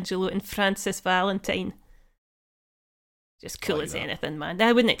 Arcangelo and Francis Valentine. Just cool as anything, man.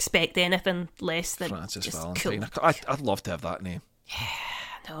 I wouldn't expect anything less than Francis just Valentine. Cool. I'd love to have that name. Yeah,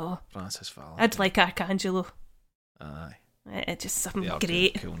 no. Francis Valentine. I'd like Arcangelo. Aye. It's just something They are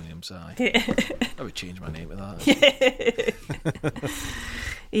great. Cool names, aye. I would change my name to that.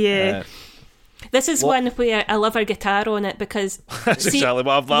 Yeah. This is one where I love her guitar on it because that's exactly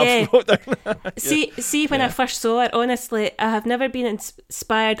what I've wrote down. See, when I first saw it, honestly, I have never been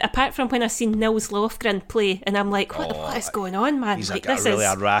inspired apart from when I seen Nils Lofgren play, and I'm like, what is going on, man? He's like, a really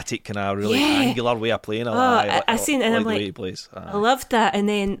erratic, kind of really angular way of playing. I seen it, and I'm like, I loved that, and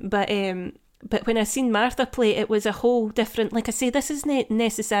then but when I seen Martha play, it was a whole different. Like I say, this isn't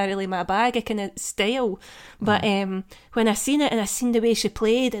necessarily my bag, a kind of style. But when I seen it and I seen the way she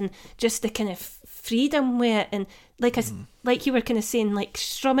played and just the kind of freedom with it, and like you were kind of saying, like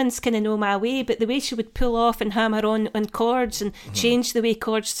strumming's kind of no my way, but the way she would pull off and hammer on chords and change the way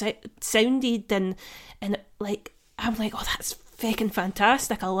chords sounded, and like I'm like, oh, that's fucking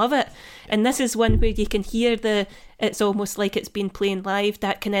fantastic. I love it. And this is one where you can hear it's almost like it's been playing live.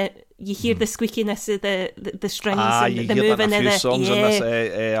 That kind of. You hear the squeakiness of the strings and the moving in it. Songs on this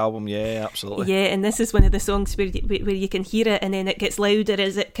album, yeah, absolutely. Yeah, and this is one of the songs where you can hear it, and then it gets louder.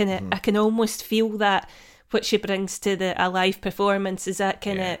 As it kind of, I can almost feel that what she brings to a live performance is that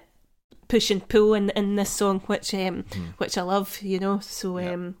kind of push and pull in this song, which I love,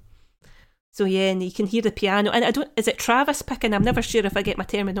 So so yeah, and you can hear the piano, and is it Travis picking? I'm never sure if I get my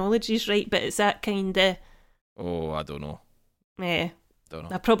terminologies right, but it's that kind of. Oh, I don't know. Yeah. Don't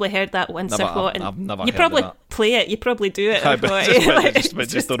know. I probably heard that once or what. I've never you heard probably that. Play it. You probably do it.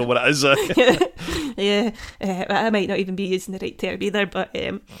 Just don't know what it is. Yeah, I might not even be using the right term either, but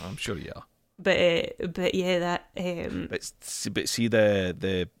I'm sure you are. But yeah, that. But see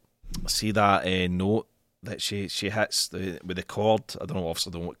that note that she hits with the chord. I don't know,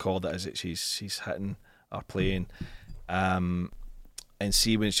 obviously, what chord that is that she's hitting or playing. And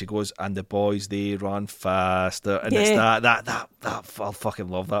see when she goes, and the boys they run faster, and it's that I fucking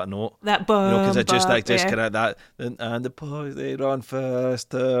love that note. That bum, because it just kind of that, and the boys they run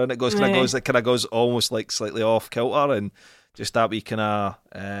faster, and it goes kind of goes almost like slightly off kilter, and just that wee kind of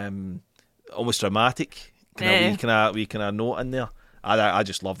almost dramatic wee kind of note in there. I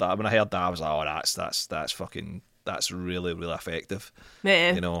just love that. When I heard that, I was like, oh, that's fucking. That's really, really effective.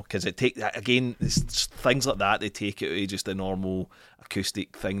 Yeah. Because it it's things like that, they take it to just a normal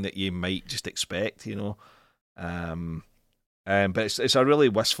acoustic thing that you might just expect, but it's a really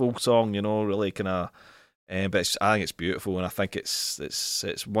wistful song, really kind of. But I think it's beautiful, and I think it's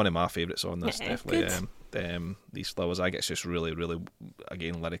one of my favourites on this. Definitely. These Flowers, I think it's just really, really,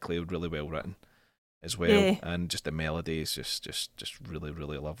 again, lyrically really well written as well, and just the melody is just really,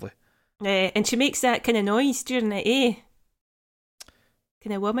 really lovely. And she makes that kind of noise during it, eh?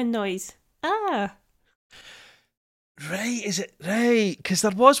 Kind of woman noise. Ah. Right, is it? Right, because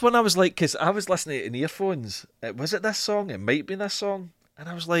there was one I was like, because I was listening to it in earphones. Was it this song? It might be this song. And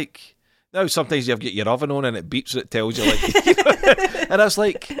I was like, now sometimes you've got your oven on and it beeps and it tells you, like, and I was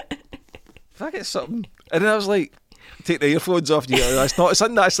like, if I get something. And then I was like, take the earphones off. It's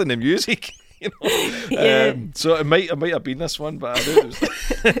not in the music. Yeah. So it might have been this one, but I knew it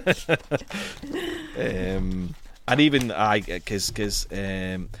was. And even because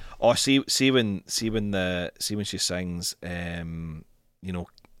see when she sings,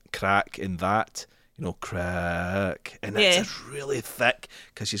 crack in that, crack, and it's really thick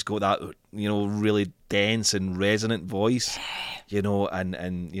because she's got that really dense and resonant voice. And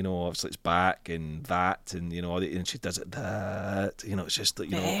obviously it's back and that, and and she does it that, it's just that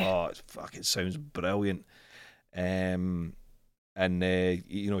it fucking sounds brilliant. And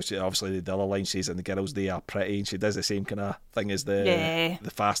she, obviously the other line says, and the girls they are pretty, and she does the same kind of thing as the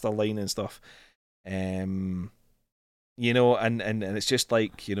faster line and stuff. And it's just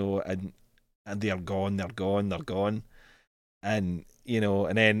like and they're gone. And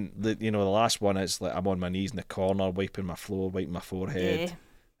and then the last one is like, I'm on my knees in the corner, wiping my forehead.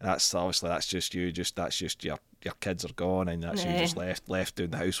 And that's obviously that's just your kids are gone, and that's you just left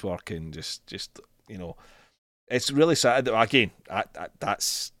doing the housework, and just it's really sad. Again,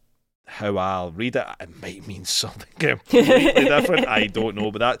 that's how I'll read it, it might mean something completely different. I don't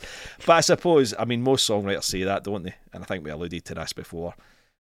know, but I suppose, I mean, most songwriters say that, don't they? And I think we alluded to this before.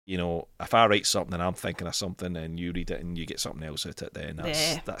 You know, if I write something and I'm thinking of something and you read it and you get something else out of it, then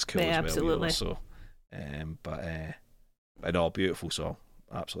that's cool as well. Absolutely. So, but no, beautiful song,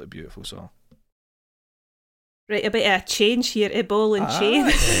 absolutely beautiful song. Right, a bit of a change here to Ball and Chain.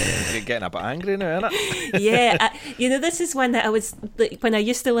 You're getting a bit angry now, isn't it? Yeah, this is one that I was, like, when I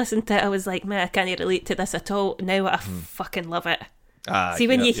used to listen to it, I was like, man, I can't relate to this at all. Now I fucking love it. See,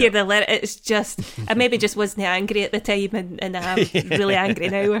 when you hear the lyric, it's just, I maybe just wasn't angry at the time and I'm really angry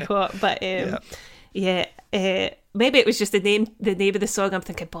now or what, but maybe it was just the name of the song. I'm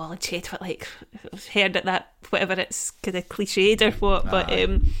thinking Ball and Chain, but like, I've heard it that, whatever, it's kind of cliched or what, but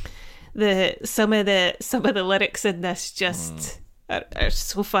some of the lyrics in this just are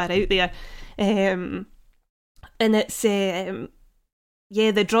so far out there, and it's the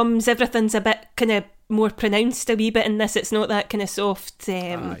drums, everything's a bit kind of more pronounced a wee bit in this. It's not that kind of soft,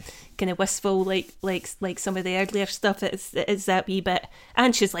 kind of wistful like some of the earlier stuff. It is that wee bit,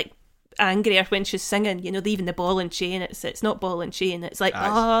 and she's like angrier when she's singing. You know, even the Ball and Chain. It's not Ball and Chain. It's like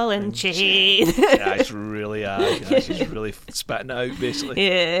Ball and Chain. Yeah, it's really she's really spitting it out basically.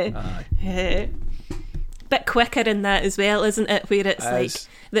 Yeah. Bit quicker in that as well, isn't it? Where it's like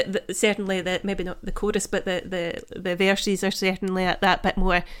certainly maybe not the chorus, but the verses are certainly at that bit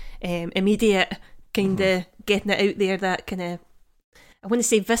more immediate, kind of getting it out there. That kind of, I want to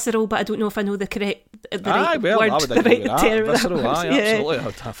say visceral, but I don't know if I know the right word. I would agree with that. Visceral, absolutely.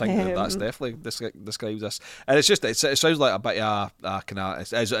 I think that's definitely describes this, and it sounds like a bit of a kind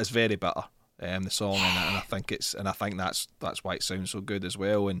of, it's very bitter, the song, and I think that's why it sounds so good as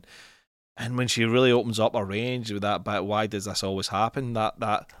well, and when she really opens up her range with that bit, why does this always happen? That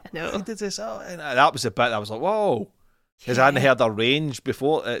I know. Why did this? And that was the bit I was like, whoa. Because I hadn't heard her range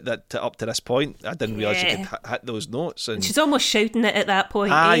before that up to this point. I didn't realise she could hit those notes. And she's almost shouting it at that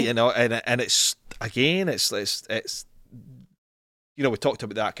point. You know, and it's again, it's you know, we talked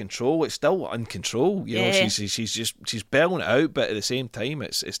about that control. It's still uncontrol. You know, she's belling it out, but at the same time,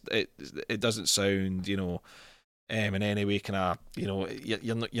 it doesn't sound, you know, in any way kind of, you know,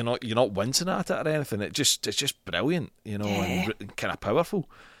 you're not wincing at it or anything. It's just brilliant, you know, and kind of powerful.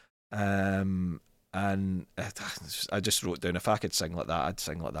 And I just wrote down, if I could sing like that, I'd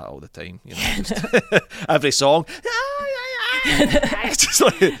sing like that all the time. You know, just every song. It's just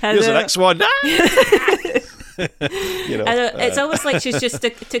like, here's the next one. You know, it's almost like she's just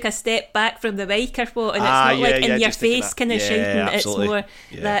took a step back from the mic or what, and it's not like in your face kind of shouting. Absolutely. It's more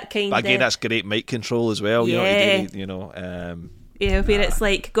that kind of. But again, that's great mic control as well. Yeah. You know, where it's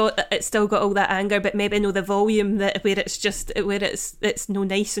like it's still got all that anger, but maybe no the volume where it's no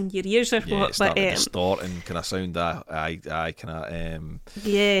nice in your ears or what. It's but distorting kind of sound kind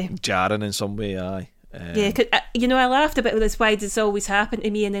of jarring in some way. Cause, you know, I laughed a bit with this. Why does this always happen to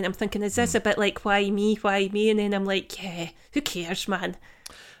me? And then I'm thinking, is this a bit like why me? And then I'm like, yeah, who cares, man?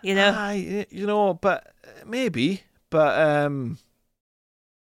 You know, you know, but maybe, but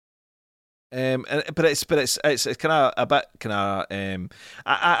it's kind of a bit kind of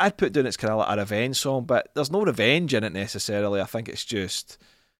I'd put down it's kind of like a revenge song, but there's no revenge in it necessarily. I think it's just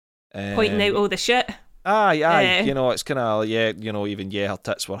pointing out all the shit. You know, it's kind of, you know, even her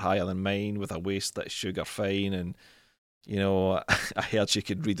tits were higher than mine with a waist that's sugar fine, and you know, I heard she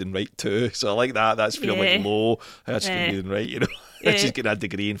could read and write too, so I like that. That's feeling like low. I heard she could read and write, you know. She's getting a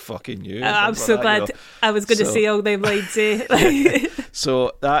degree in fucking you. I'm so glad. You know? I was going to say all them lines.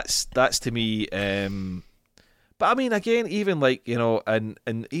 So that's to me. But I mean, again, even like, you know, and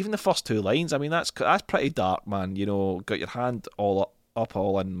even the first two lines. I mean, that's pretty dark, man. You know, got your hand all up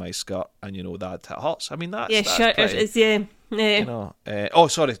all in my skirt, and you know that it hurts. I mean, that's shirt pretty, is you know. Shirt.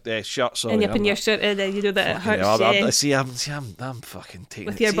 Sorry, and you put your shirt in, you know that it hurts. I'm fucking taking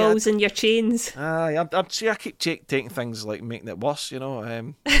with your balls and your chains. I keep taking things like making it worse. You know,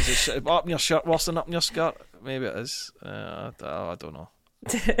 is it up in your shirt worse than up in your skirt? Maybe it is. I don't know.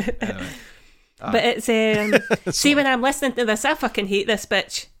 Anyway. But it's see, when I'm listening to this, I fucking hate this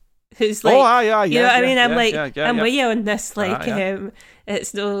bitch. Who's like, you know what I mean? I'm like, I'm with you on this. Like,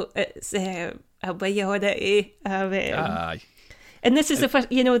 it's I'm with you on it. And this is the first,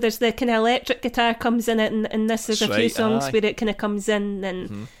 you know, there's the kind of electric guitar comes in it, and this is a few songs where it kind of comes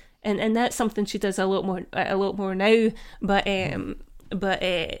in, and that's something she does a lot more now. But yeah,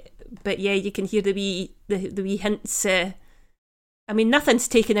 you can hear the wee hints. I mean, nothing's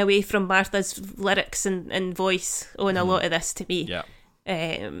taken away from Martha's lyrics and voice on a lot of this to me. Yeah.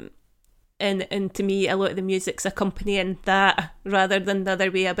 And to me, a lot of the music's accompanying that rather than the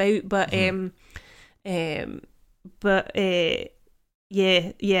other way about. But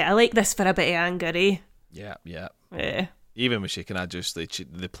yeah, I like this for a bit of anger, eh? Yeah. Even when she can just they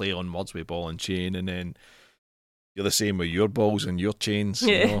play on words with ball and chain, and then you're the same with your balls and your chains,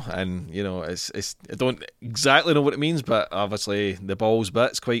 you know. And you know, it's I don't exactly know what it means, but obviously the balls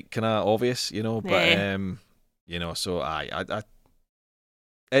bit's quite kind of obvious, you know. But you know, so I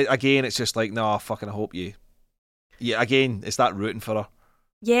again, it's just like, no, fucking I hope you. Yeah, again, it's that rooting for her.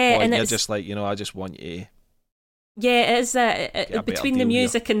 Yeah, and you're just like, you know, I just want you. Yeah, it is that between the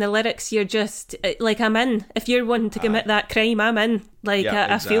music and the lyrics, you're just like, I'm in. If you're wanting to commit that crime, I'm in. Like,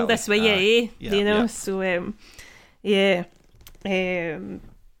 I feel this way, you know. So, yeah.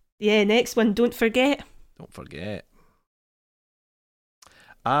 Next one, Don't Forget. Don't Forget.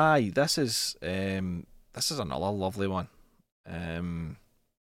 Aye, this is another lovely one.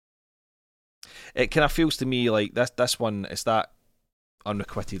 It kind of feels to me like this one is that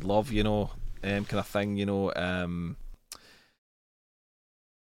unrequited love, you know, kind of thing, you know.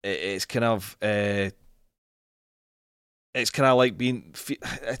 It's kind of like being.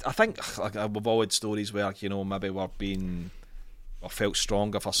 I think like we've all had stories where, you know, maybe we're being or felt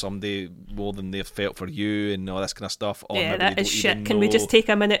stronger for somebody more than they've felt for you and all this kind of stuff. Or yeah, that is shit. Can know. we just take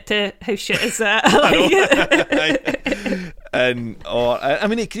a minute to how shit is that? I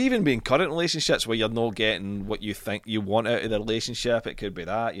mean, it could even be in current relationships where you're not getting what you think you want out of the relationship. It could be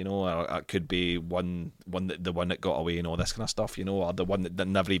that, you know, or it could be the one that got away and all this kind of stuff, you know, or the one that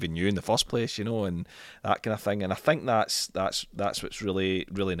never even knew in the first place, you know, and that kind of thing. And I think that's what's really,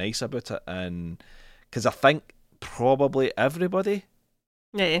 really nice about it, and because I think probably everybody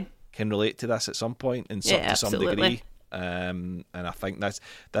can relate to this at some point to some degree. And I think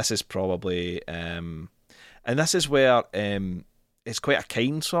this is probably and this is where it's quite a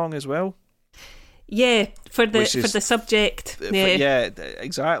kind song as well. Yeah, for the subject. Yeah,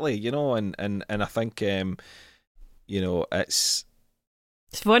 exactly. You know, and I think you know, it's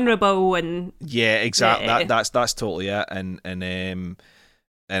vulnerable and exactly. Yeah. That's totally it. And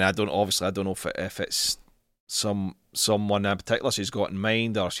I don't know if it's someone in particular she's got in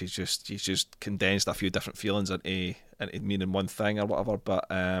mind, or she's just condensed a few different feelings into meaning one thing or whatever. But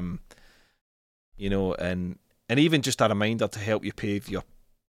you know, and even just a reminder to help you pave your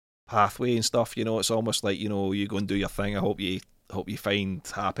pathway and stuff. You know, it's almost like, you know, you go and do your thing. I hope you find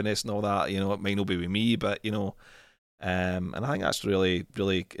happiness and all that. You know, it might not be with me, but you know, and I think that's really,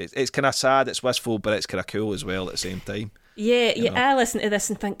 really. It's kind of sad. It's wistful, but it's kind of cool as well at the same time. Yeah. I listen to this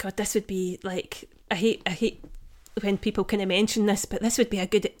and think, God, this would be like. I hate when people kind of mention this, but this would be a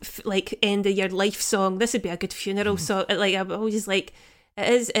good like end of your life song. This would be a good funeral song. Like, I'm always like,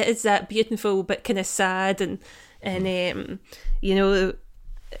 it is that beautiful but kind of sad and you know,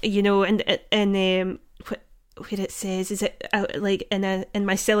 and where it says, is it like in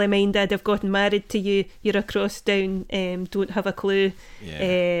my silly mind I'd have gotten married to you, you're across town, don't have a clue.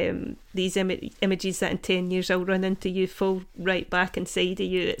 These images that in 10 years I'll run into you, fall right back inside of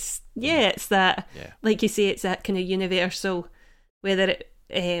you. It's that, like you say, it's that kind of universal, whether it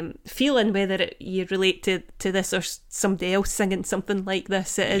feeling, whether you relate to this or somebody else singing something like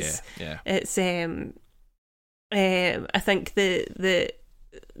this. It is it's I think the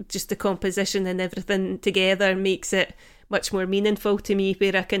just the composition and everything together makes it much more meaningful to me,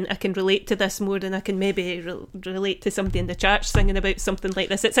 where I can relate to this more than I can maybe relate to somebody in the church singing about something like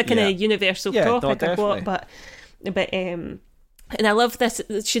this. It's a kind of universal topic or what, but and I love this.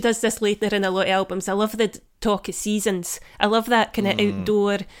 She does this later in a lot of albums. I love the talk of seasons. I love that kind of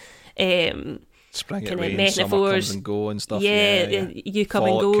outdoor spring kind it rains, metaphors, summer comes and go and stuff. You come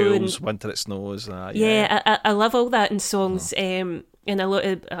fall and go, it cools, and winter it snows. I love all that in songs. And a lot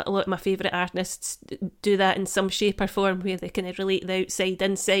of my favourite artists do that in some shape or form, where they kind of relate the outside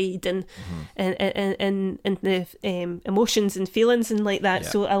inside and the emotions and feelings and like that.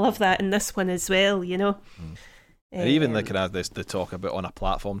 So I love that in this one as well, you know. And even the kind of this they talk about on a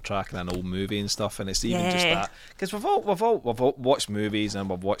platform track in an old movie and stuff, and it's even just that, because we've all watched movies and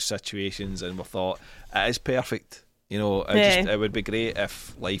we've watched situations and we've thought it is perfect, you know. It would be great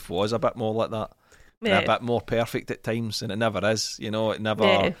if life was a bit more like that. A bit more perfect at times, and it never is. You know, it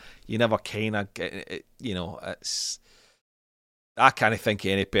never. You never kind of get it. You know, it's. I can't think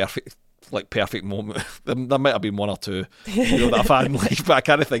of any perfect moment. There might have been one or two, you know, that I've had in life, but I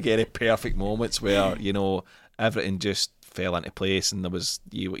can't think of any perfect moments where, you know, everything just fell into place, and there was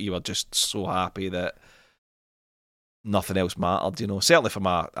you were just so happy that nothing else mattered. You know, certainly for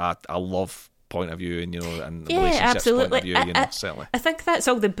I love point of view, and and yeah, relationships absolutely. point of view, certainly. I think that's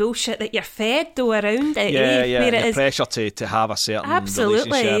all the bullshit that you're fed though around it. Yeah, where the pressure to have a certain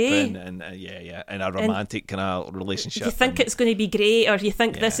relationship and a romantic kind of relationship. You think it's going to be great, or you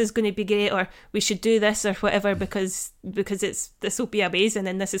think this is going to be great, or we should do this or whatever because this will be amazing,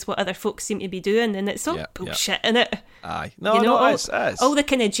 and this is what other folks seem to be doing, and it's all bullshit, isn't it? Aye, no, it is. All the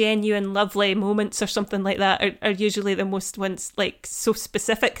kind of genuine, lovely moments or something like that are usually the most ones like so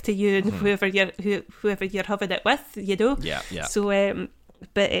specific to you and whoever you're having it with, Yeah. So, I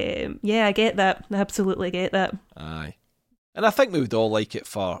get that. I absolutely get that. Aye, and I think we would all like it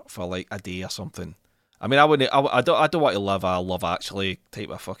for like a day or something. I mean, I don't want to live a Love Actually type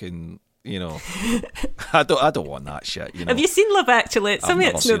of fucking. I don't want that shit. Have you seen Love Actually? It's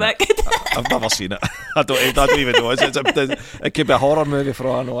something that's not that good. I've never seen it. I don't even know. It could be a horror movie for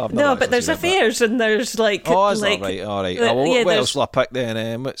all I know. No, but there's affairs and there's like. Oh, is that right? All right. What else will I pick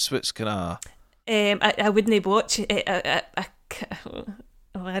then? What's kind of? I wouldn't watch it. I don't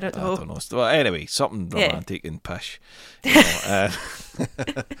know. I don't know. Well, anyway, something romantic and pish.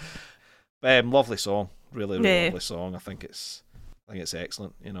 Lovely song. Really lovely song. I think it's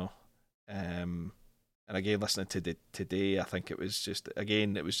excellent. And again, listening to today, I think it was just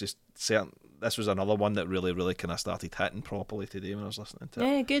certain. This was another one that really, really kind of started hitting properly today when I was listening to it.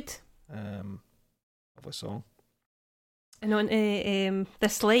 Yeah, good. Lovely song. And on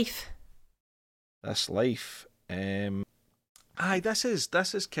This Life. This Life. This is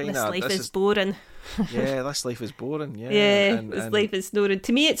kind of. This life is boring. Yeah, this life is boring. Yeah, this life is boring.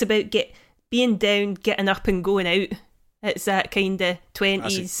 To me, it's about being down, getting up, and going out. It's that kind of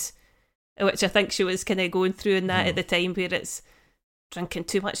 20s, which I think she was kind of going through in that at the time, where it's drinking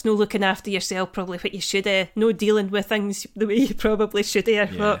too much, no looking after yourself, probably what you should have, no dealing with things the way you probably should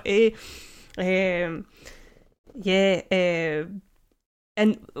have.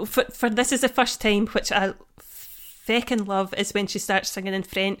 And for this is the first time, which I feckin' love, is when she starts singing in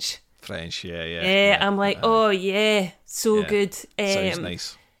French. I'm like, oh yeah, so good. Sounds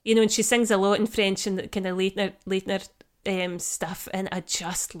nice. And she sings a lot in French and kind of later stuff, and I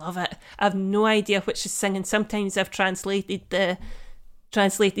just love it. I've no idea what she's singing. Sometimes I've translated the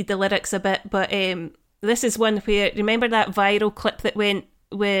lyrics a bit, but this is one where, remember that viral clip that went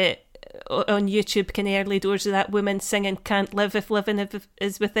on YouTube kind of early doors of that woman singing "Can't Live If Living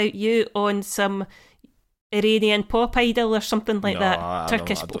Is Without You" on some Iranian pop idol or something like that,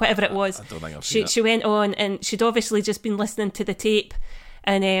 Turkish, whatever it was. I don't think I've seen she went on, and she'd obviously just been listening to the tape,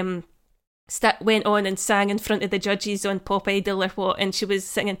 and went on and sang in front of the judges on Pop Idol or what, and she was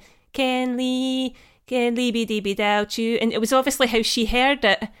singing "Can Lee be without you," and it was obviously how she heard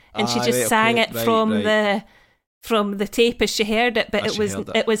it, and she just sang it from the tape as she heard it, but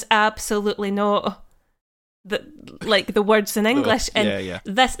it was absolutely not the words in English. And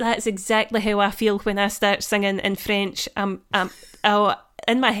that's exactly how I feel when I start singing in French.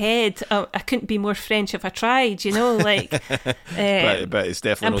 In my head, I couldn't be more French if I tried, but it's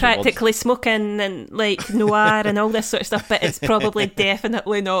definitely. I'm practically smoking and like noir and all this sort of stuff, but it's probably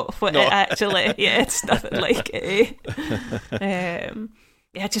definitely not what it actually. Yeah, it's nothing like it.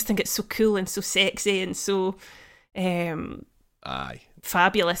 I just think it's so cool and so sexy and so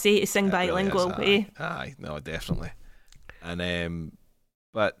fabulous. To sing bilingual. Really aye, no, definitely. And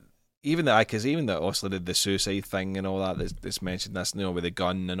but. Even that, obviously the suicide thing and all that's mentioned, that's with the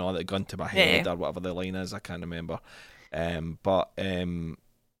gun and all that, gun to my head or whatever the line is, I can't remember. But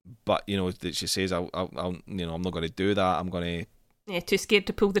that she says, I'm not going to do that. I'm going to too scared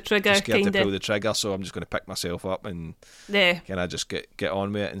to pull the trigger. Pull the trigger, so I'm just going to pick myself up and can I just get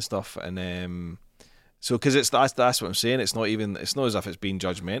on with it and stuff. And so because that's what I'm saying. It's not as if it's being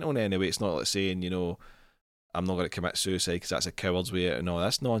judgmental in any way. It's not like saying I'm not going to commit suicide because that's a coward's way out and all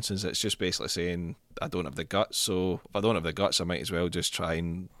this nonsense. It's just basically saying I don't have the guts, so if I don't have the guts, I might as well just try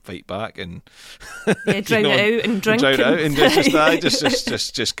and fight back and drown it out and drink. Drown it out and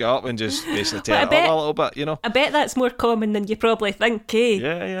just get up and just basically tear it up a little bit, I bet that's more common than you probably think, eh?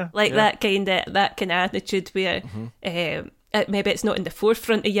 Yeah. That kind of attitude where maybe it's not in the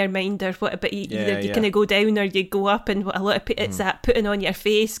forefront of your mind or what, but you kind of go down or you go up, and a lot of it's that putting on your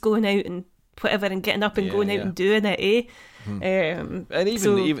face, going out and whatever, and getting up and going out and doing it, eh? And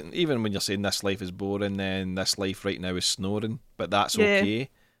even when you're saying this life is boring, then this life right now is snoring, but that's okay.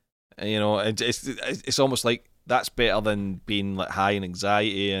 It's almost like that's better than being like high in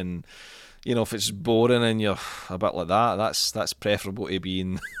anxiety, and if it's boring and you're a bit like that, that's preferable to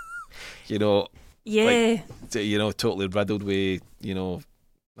being totally riddled with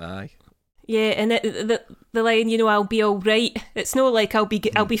aye. Yeah, and the line, you know, I'll be all right. It's not like I'll be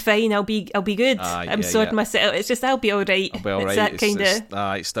fine. I'll be good. I'm sorting myself. It's just I'll be all right. I'll be all right. That kind of.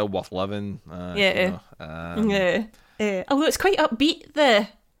 It's still worth living. Yeah. Although it's quite upbeat. The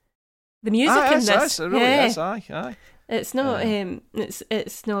music in this, it really is. Aye. It's not.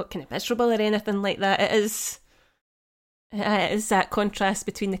 It's not kind of miserable or anything like that. It is that contrast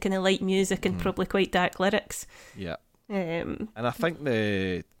between the kind of light music and probably quite dark lyrics. Yeah. And I think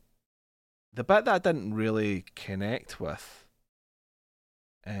the bit that I didn't really connect with,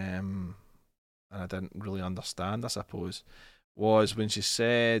 and I didn't really understand, I suppose, was when she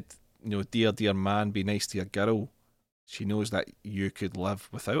said, you know, dear man, be nice to your girl. She knows that you could live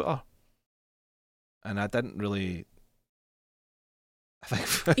without her. And I didn't really... I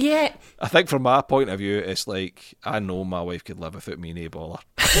think from my point of view, it's like, I know my wife could live without me, nae bother.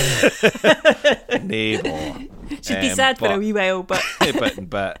 Nae bother. She'd be sad for a wee while, but...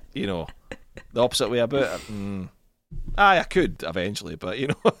 but, you know, the opposite way about it, I could eventually, but, you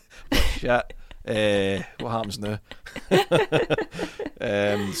know, shit. What happens now?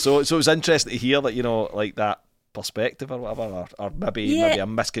 So it was interesting to hear that, you know, like that perspective or whatever, or maybe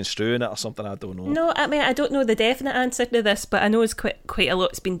I'm misconstruing it or something. I don't know. No, I mean, I don't know the definite answer to this, but I know it's quite a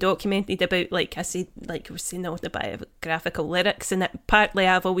lot's been documented about, like I said, like we're saying, all the biographical lyrics, and that partly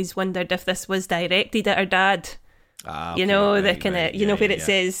I've always wondered if this was directed at her dad. You know, the kind of, you know, where it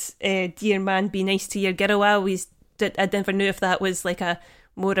says, dear man, be nice to your girl. I never knew if that was like a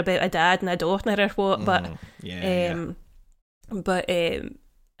more about a dad and a daughter or what, but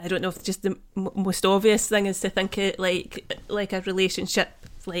I don't know if just the most obvious thing is to think it like a relationship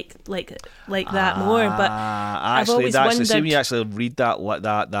like that more. But I've always wondered. See, when you actually read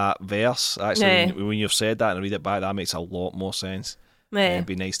that verse, actually, when you've said that and read it back, that makes a lot more sense.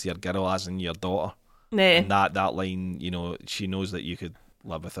 Be nice to your girl, as in your daughter. And that line, you know, she knows that you could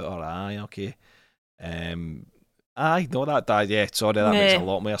live without her. Aye, okay. Aye, no, that yeah. Sorry, that makes a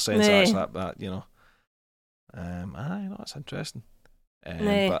lot more sense. Actually, that you know. Aye, no, that's interesting.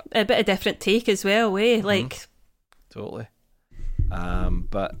 But a bit of different take as well, like totally.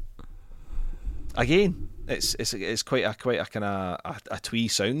 But again, it's quite a kind of a twee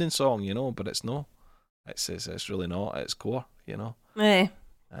sounding song, you know. But it's no, it's really not. It's core, you know. And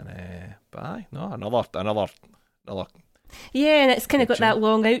but aye, no, another. Yeah, and it's kind of got that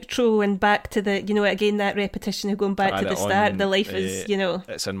long outro and back to the, you know, again that repetition of going back to the start. The life is, you know,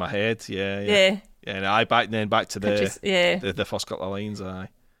 it's in my head. Yeah. And back to the first couple of lines. Aye.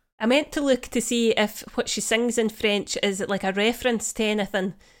 I meant to look to see if what she sings in French is it like a reference to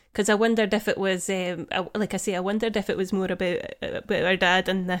anything, because I wondered if it was, like I say, I wondered if it was more about her dad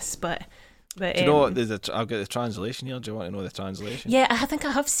in this, but. Do you know what? I've got the translation here. Do you want to know the translation? Yeah, I think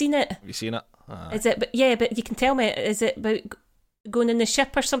I have seen it. Have you seen it? Is it? But you can tell me. Is it about going in the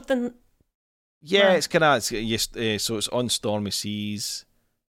ship or something? Yeah, it's kind of. So it's on stormy seas.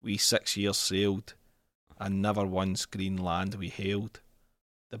 We 6 years sailed, and never once green land we hailed.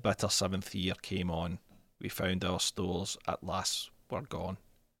 The bitter 7th year came on. We found our stores at last were gone.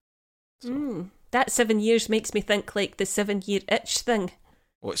 So. That 7 years makes me think like the 7-year itch thing.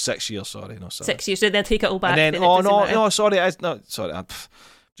 Oh, it's 6 years, sorry. 6 years, so then take it all back. And then, sorry, I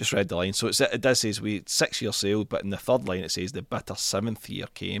just read the line. So it does say we 6 years sailed, but in the third line it says the bitter 7th year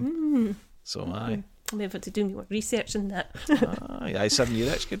came. So aye. Maybe I've got to do more research on that. Aye, 7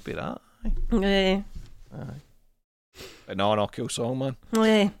 year itch could be that. Aye. But no, cool song, man.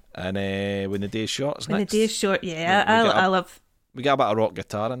 Aye. And when the day's short, it's next. When the day's short, yeah. I love. We got a bit of rock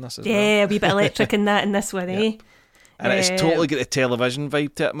guitar in this as well. Yeah, a wee bit electric in this one, eh? And it's totally got a television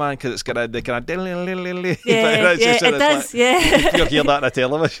vibe to it, man, because it's got a kind of it does. You hear that in a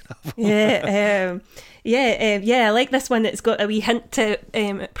television. I like this one. It's got a wee hint to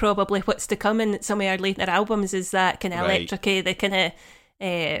probably what's to come in some of our later albums. Is that kind of electric, the kind of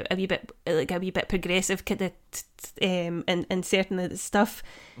a wee bit progressive kind of in certain of the stuff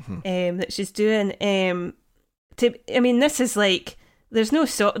that she's doing. This is like. There's no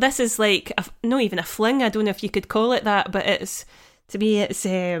this is like not even a fling. I don't know if you could call it that, but it's, to me, it's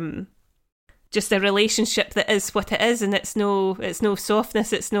just a relationship that is what it is, and it's no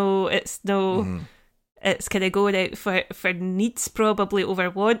softness. It's kind of going out for needs probably over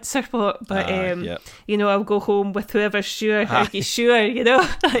wants or what. But you know, I'll go home with whoever's sure. Are you sure? You know,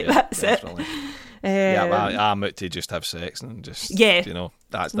 that's definitely. I'm out to just have sex and just you know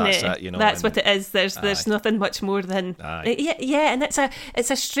that's it. You know, that's what it is. There's nothing much more than and it's a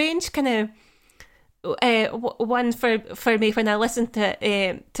strange kind of one for me when I listen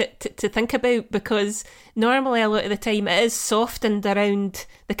to think about, because normally a lot of the time it is softened around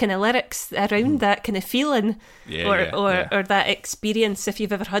the kind of lyrics, around that kind of feeling, or that experience. If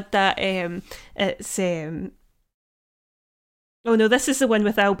you've ever had that, it's oh no, this is the one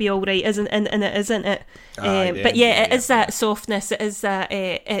with "I'll Be Alright," isn't it? But it is that softness. It is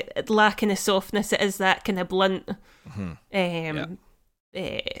that lacking of softness. It is that kind of blunt.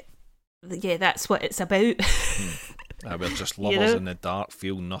 That's what it's about. We're just lovers in the dark,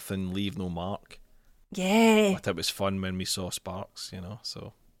 feel nothing, leave no mark. Yeah. But it was fun when we saw sparks,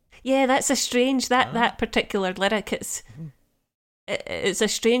 so. Yeah, that's a strange, that particular lyric, it's a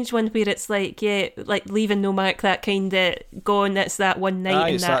strange one where it's like leaving no mark, that kind of gone, it's that one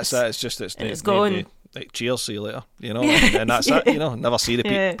night, and that's it, it's gone. Like, cheers, see you later, and that's it, never see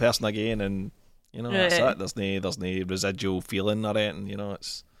the person again, and, that's it, there's no residual feeling or anything,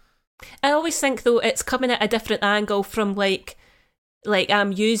 it's... I always think, though, it's coming at a different angle from like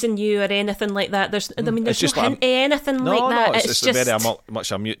I'm using you or anything like that. There's no hint of anything like that. No, it's just very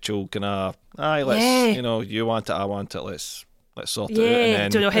much a mutual kind of, let's, you want it, I want it, let's sort it out. And then... I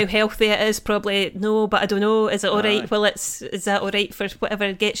don't know how healthy it is, probably no, but I don't know, is it alright? Well, is that alright for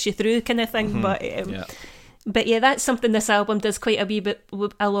whatever gets you through kind of thing? But yeah, that's something this album does quite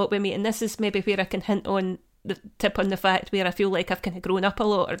a lot with me, and this is maybe where I can hint on the tip on the fact where I feel like I've kind of grown up a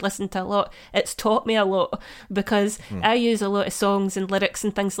lot or listened to a lot. It's taught me a lot, because I use a lot of songs and lyrics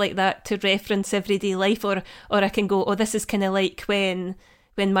and things like that to reference everyday life, or I can go, oh, this is kind of like when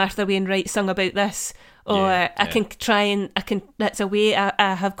Martha Wainwright sung about this, or I can try and that's a way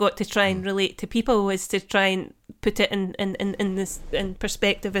I have got to try and relate to people, is to try and put it in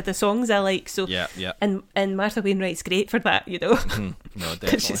perspective of the songs I like. So and Martha Wainwright's great for that, No, definitely.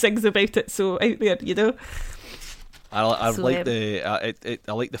 Because she sings about it so out there, I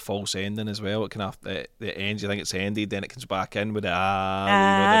like the false ending as well. It kind of the ends. You think it's ended, then it comes back in with it.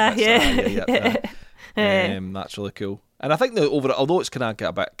 That's really cool. And I think that although it's kind of got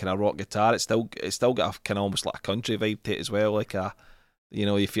a bit kind of rock guitar, it's still got a kind of almost like a country vibe to it as well. Like I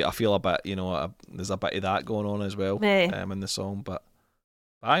feel a bit, there's a bit of that going on as well in the song. But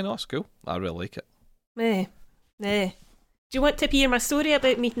I know it's cool. I really like it. Do you want to hear my story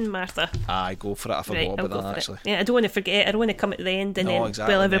about meeting Martha? Aye, go for it. I forgot about that, actually. Yeah, I don't want to forget. I don't want to come at the end and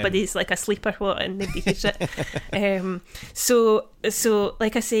everybody's like asleep or what, and nobody hears it. So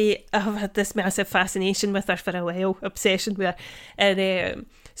like I say, I've had this massive fascination with her for a while, obsession with her. And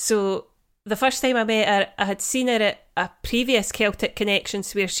so the first time I met her, I had seen her at a previous Celtic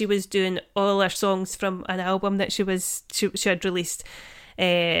Connections where she was doing all her songs from an album that she had released.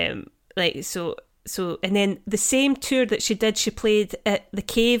 So, and then the same tour that she did, she played at the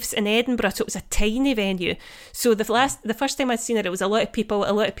Caves in Edinburgh, so it was a tiny venue. So the first time I'd seen her, it was a lot of people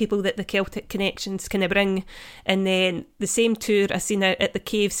that the Celtic Connections kind of bring. And then the same tour, I seen her at the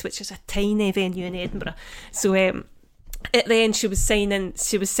Caves, which is a tiny venue in Edinburgh. So at the end, she was signing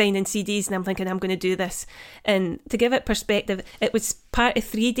CDs, and I'm thinking, I'm going to do this. And to give it perspective, it was part of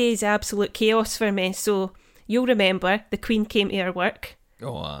 3 days of absolute chaos for me. So you'll remember the Queen came to our work.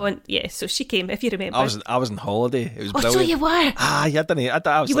 So she came, if you remember. I was on holiday. It was brilliant. So you were?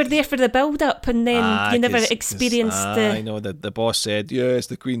 You were there for the build up, and then you never experienced the... I know, the boss said, yes,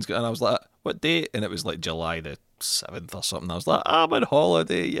 the Queen's got... And I was like, what date? And it was like July the 7th or something. I was like, I'm on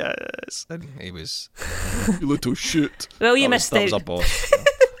holiday, yes. And he was, you little shit. Well, you missed out. That was a boss.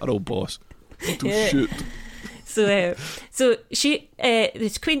 An old boss. Little shit. So she,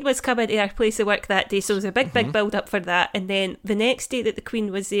 the Queen was coming to our place of work that day, so it was a big build up for that. And then the next day that the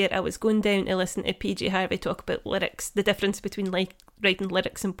Queen was there, I was going down to listen to PJ Harvey talk about lyrics, the difference between like writing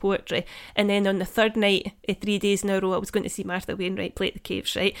lyrics and poetry. And then on the third night, 3 days in a row, I was going to see Martha Wainwright play at the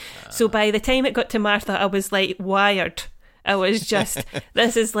Caves, right? So by the time it got to Martha, I was like wired. I was just,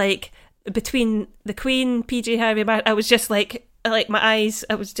 this is like between the Queen, PJ Harvey, I was just like my eyes,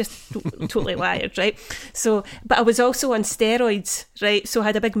 I was just totally wired, right? So, but I was also on steroids, right? So I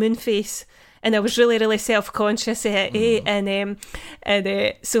had a big moon face, and I was really, really self-conscious of it, and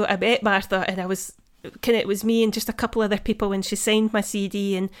so I met Martha, and I was it was me and just a couple other people, and she signed my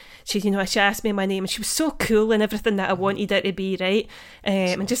CD, and she asked me my name, and she was so cool and everything that I wanted her to be, right?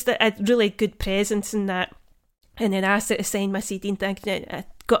 And just a really good presence in that. And then I asked her to sign my CD, and I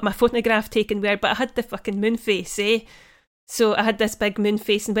got my photograph taken with her, but I had the fucking moon face, So I had this big moon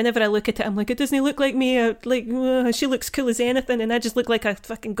face, and whenever I look at it, I'm like, it doesn't look like me. She looks cool as anything, and I just look like a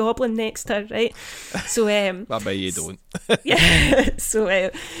fucking goblin next to her, right? So I bet you don't. Yeah. So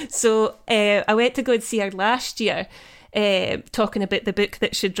I went to go and see her last year, talking about the book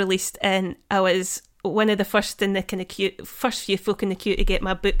that she'd released, and I was one of the first in the kind of first few folk in the queue to get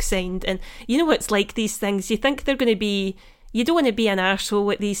my book signed. And you know what it's like, these things, you think they're going to be, you don't want to be an arsehole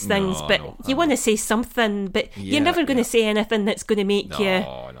with these things, you want to say something, but you're never going to say anything that's going to make you...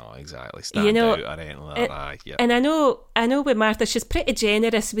 No, exactly. Stand out or anything like that. Yeah. And I know with Martha, she's pretty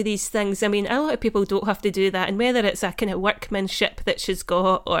generous with these things. I mean, a lot of people don't have to do that, and whether it's a kind of workmanship that she's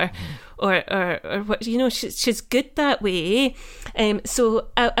got or what, you know, she's good that way. So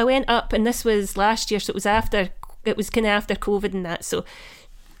I went up, and this was last year, so it was kind of after COVID and that. So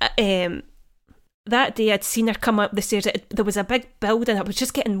that day I'd seen her come up the stairs. There was a big building. I was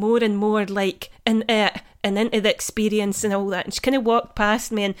just getting more and more like into the experience and all that. And she kind of walked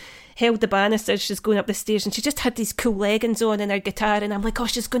past me and held the banister. She's going up the stairs, and she just had these cool leggings on and her guitar. And I'm like, oh,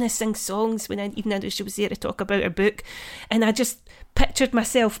 she's going to sing songs even though she was there to talk about her book. And I just pictured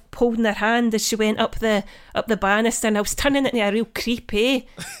myself holding her hand as she went up the banister, and I was turning it into a real creep, even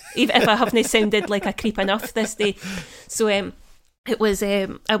if I haven't sounded like a creep enough this day. So it was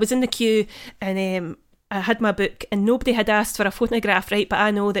I was in the queue, and I had my book, and nobody had asked for a photograph, right? But I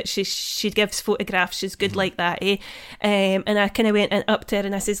know that she gives photographs. She's good like that, And I kind of went up to her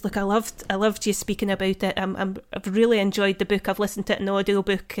and I says, "Look, I loved you speaking about it. I've really enjoyed the book. I've listened to it in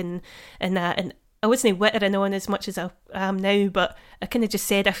audiobook and that, and I wasn't wittering on as much as I am now, but I kind of just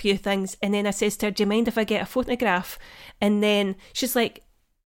said a few things, and then I says to her, "Do you mind if I get a photograph?" And then she's like,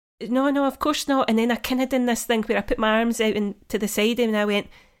 No, of course not. And then I kind of done this thing where I put my arms out and to the side of him, and I went,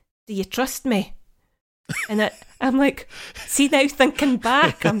 "Do you trust me?" And I'm like, see, now thinking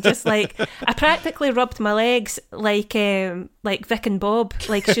back, I'm just like, I practically rubbed my legs like Vic and Bob,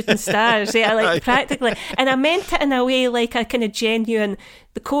 like shooting stars. Yeah, like practically. And I meant it in a way like a kind of genuine.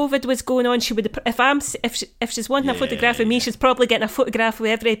 The COVID was going on. She would, if she's wanting a photograph of me, she's probably getting a photograph of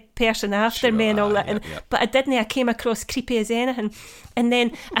every person after me and all that. But I didn't. I came across creepy as anything. And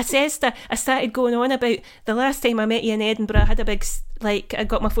then I started going on about the last time I met you in Edinburgh. I had a big, like, I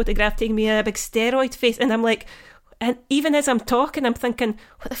got my photograph taken me, a big steroid face, and I'm like. And even as I'm talking, I'm thinking,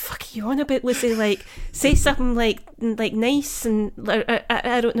 what the fuck are you on about, Lucy? Like, say something like nice, and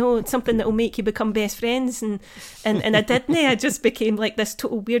I don't know, something that will make you become best friends. And I didn't. I just became like this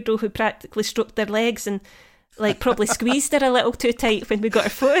total weirdo who practically stroked their legs and like probably squeezed her a little too tight when we got her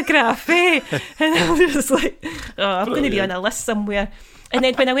photograph. And I was just like, oh, I'm going to be on a list somewhere. And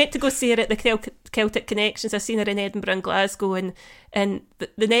then when I went to go see her at the Celtic Connections, I seen her in Edinburgh and Glasgow, and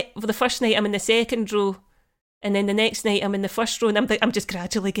the first night I'm in the second row. And then the next night I'm in the first row, and I'm just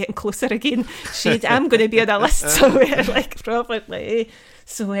gradually getting closer again. I'm going to be on a list somewhere, like, probably.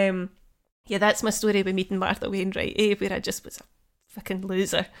 So, yeah, that's my story with meeting Martha Wainwright, where I just was a fucking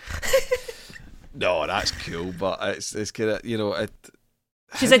loser. No, that's cool, but it's kind of, you know...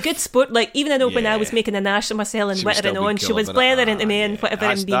 She's a good sport, like, even though when I was making an ass of myself and wittering on, she was blathering to me and whatever,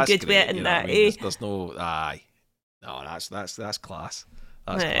 and being good with it and that, There's no... Aye. No, that's class.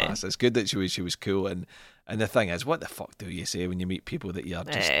 That's class. It's good that she was cool, and the thing is, what the fuck do you say when you meet people that you're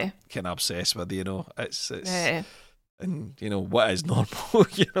just kind of obsessed with? You know, it's and you know what is normal.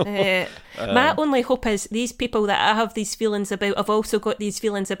 You know, my only hope is these people that I have these feelings about have also got these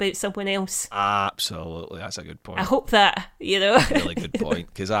feelings about someone else. Absolutely, that's a good point. I hope that, you know, really good point,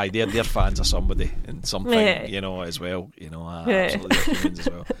 because they're fans of somebody and something, you know, as well. You know, absolutely humans as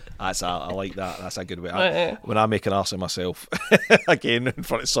well. I like that. That's a good way. When I make an arse of myself again in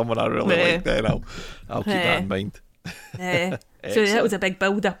front of someone I really like, then I'll keep that in mind. So that was a big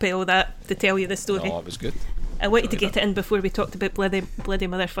build up of all that to tell you the story. Oh, it was good. I wanted to get it in before we talked about bloody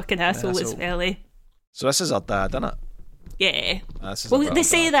motherfucking asshole as well. So this is her dad, isn't it? Yeah. Well, they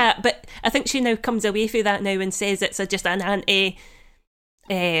say that, but I think she now comes away from that now and says it's just an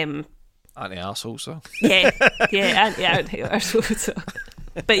anti-arsehole song. Yeah, anti-arsehole song.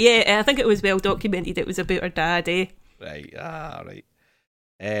 But yeah, I think it was well documented. It was about her dad, Right, right.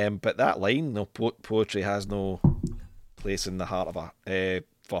 But that line, no, poetry has no place in the heart of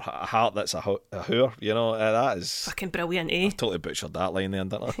for a heart that's a whore, you know, that is fucking brilliant, I totally butchered that line then,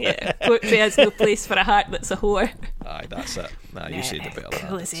 didn't I? Yeah, poetry has no place for a heart that's a whore. Aye, that's it. Nah, you said it better.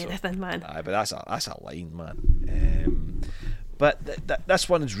 Cool as anything, man. Aye, but that's a line, man. But this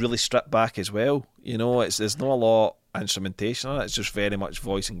one is really stripped back as well. You know, there's not a lot of instrumentation on it. It's just very much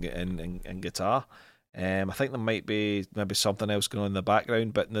voice and guitar. I think there might be maybe something else going on in the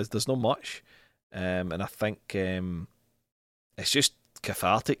background, but there's not much. And I think it's just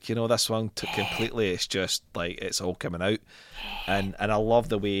cathartic, you know. This one completely, it's just like it's all coming out, and I love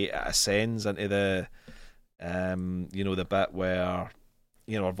the way it ascends into the you know, the bit where,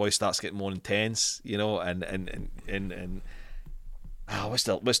 you know, her voice starts getting more intense, you know, and what's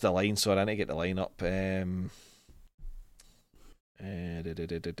the line? Sorry, I need to get the line up.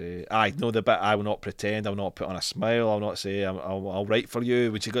 I know the bit. I will not pretend. I will not put on a smile. I'll not say I'll write for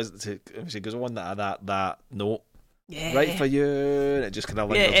you. When she goes on that note, write for you, and it just kind of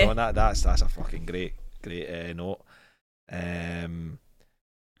lingers on that. That's a fucking great note.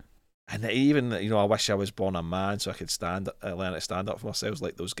 And even, I wish I was born a man so I could learn to stand up for myself,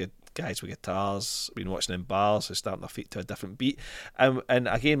 like those good guys with guitars, been watching in bars who stamp their feet to a different beat. And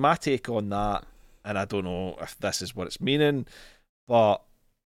again, my take on that, and I don't know if this is what it's meaning, but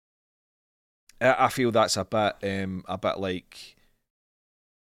I feel that's a bit like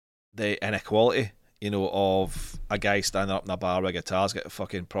the inequality, of a guy standing up in a bar with guitars get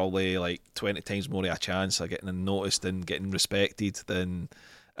fucking probably like 20 times more of a chance of getting noticed and getting respected than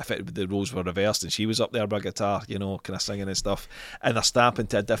if the roles were reversed and she was up there with a guitar, kind of singing and stuff, and they're stamping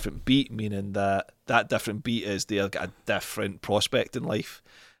to a different beat, meaning that different beat is they've got a different prospect in life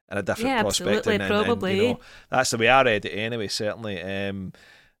and a different prospect, and probably. And, that's the way I read it anyway, certainly. And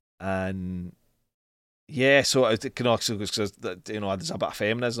yeah, so because there's a bit of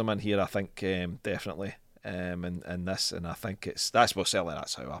feminism in here, I think, definitely. And this, and I think certainly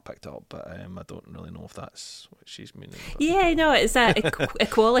that's how I picked it up, but I don't really know if that's what she's meaning. But. Yeah, no, it's that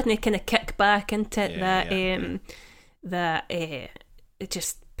equality kind of kick back into it that it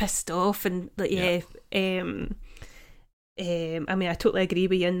just pissed off, and I mean, I totally agree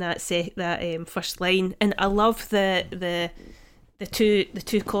with you in that first line, and I love the two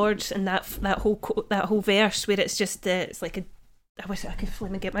chords and that whole verse where it's just it's like I wish I could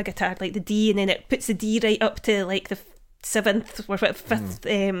flame and get my guitar, like the D, and then it puts the D right up to like the 7th or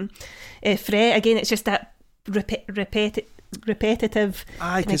 5th fret. Again, it's just that repetitive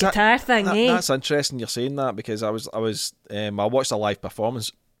guitar thing. That's interesting you're saying that, because I watched a live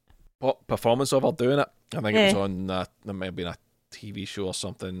performance of her doing it. I think it was on there might have been a TV show or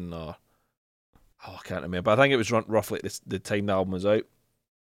something, or I can't remember. I think it was roughly the time the album was out,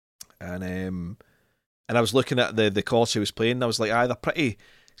 and I was looking at the chords she was playing, and I was like, they're pretty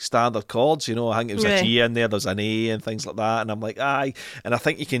standard chords, I think it was a G in there, there's an A and things like that, and I'm like, and I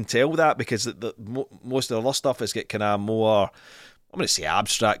think you can tell that because most of the other stuff is get kind of more, I'm going to say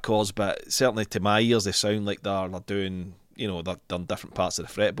abstract chords, but certainly to my ears they sound like they're doing, they're done different parts of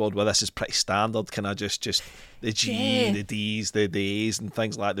the fretboard, where this is pretty standard, kind of just the G, the Ds, the A's and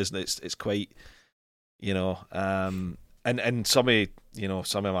things like this. It's quite, and some of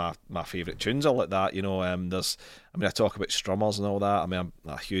my favourite tunes are like that, I talk about strummers and all that. I mean, I'm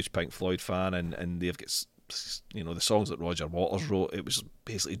a huge Pink Floyd fan, and they've got, the songs that Roger Waters wrote, it was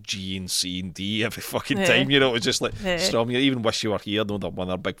basically G and C and D every fucking time, it was just like strumming. Even Wish You Were Here, one of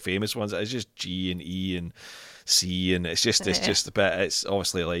their big famous ones, it's just G and E and C, and it's just a bit, it's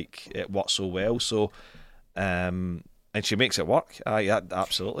obviously like, it works so well, so and she makes it work.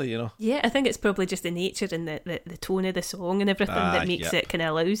 Absolutely, Yeah, I think it's probably just the nature and the tone of the song and everything that makes it, kind of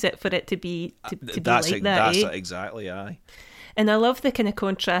allows it for it to be like that. That's it, exactly, aye. And I love the kind of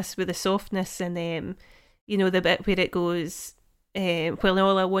contrast with the softness and the bit where it goes, well,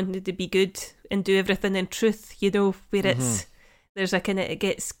 all I wanted to be good and do everything in truth, where it's there's a kind of, it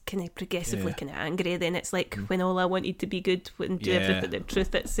gets kind of progressively kind of angry. Then it's like when all I wanted to be good and do everything in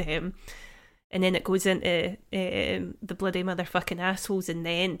truth. It's and then it goes into the bloody motherfucking assholes in the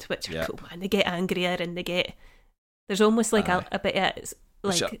end, which are cool, man. They get angrier and there's almost like a bit of,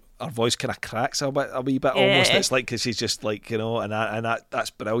 like her voice kind of cracks a wee bit almost. It's like, because she's just like, and that's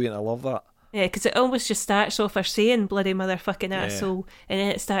brilliant. I love that. Yeah, because it almost just starts off her saying bloody motherfucking asshole, and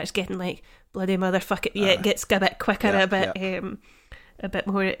then it starts getting like bloody motherfucking. Yeah, it gets a bit quicker, a bit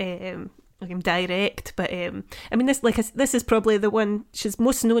more direct. But I mean, this is probably the one she's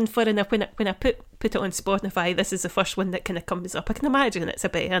most known for. And when I put it on Spotify, this is the first one that kind of comes up. I can imagine it's a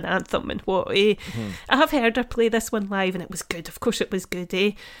bit of an anthem and what. I have heard her play this one live, and it was good. Of course, it was good.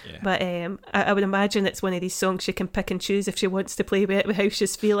 But I would imagine it's one of these songs she can pick and choose if she wants to play with how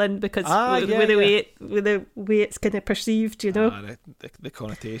she's feeling, because with the way it's kind of perceived, the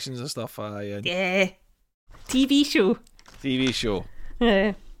connotations and stuff. TV show.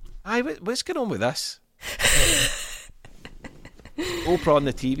 Yeah. What's going on with this? Oprah on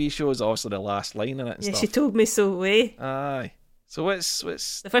the TV show is obviously the last line in it and stuff. She told me so, Aye. So what's...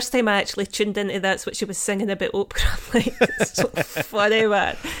 The first time I actually tuned into that's what she was singing about Oprah. Like, it's so funny,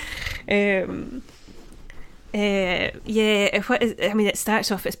 man. I mean, it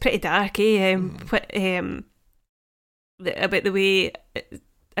starts off, it's pretty dark, about the way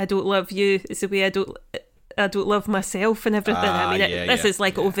I don't love you, it's the way I don't love myself and everything. I mean, this is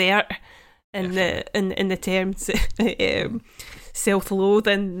like overt in the terms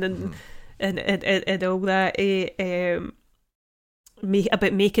self-loathing and all that.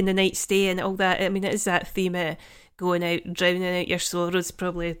 about making the night stay and all that. I mean, it is that theme of going out, drowning out your sorrows,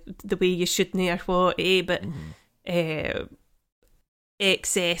 probably the way you shouldn't or what, but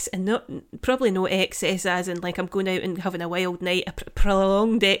excess, and probably no excess as in like I'm going out and having a wild night, a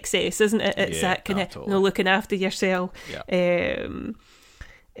prolonged excess, isn't it? It's that kind of totally. looking after yourself. Yeah,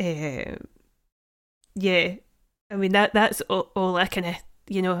 I mean that's all I kind of,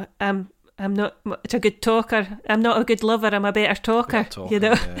 I'm not much a good talker. I'm not a good lover. I'm a better talker.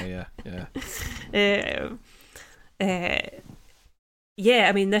 Yeah.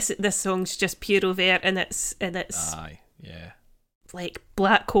 I mean, this song's just pure overt, and it's like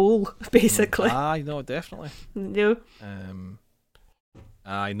black hole, basically. No, definitely. Not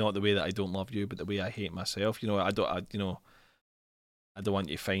the way that I don't love you, but the way I hate myself. I don't want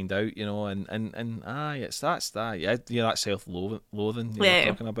you to find out. It's that self-loathing you're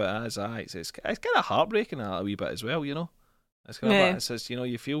talking about. It's kind of heartbreaking a wee bit as well. It's kind of it says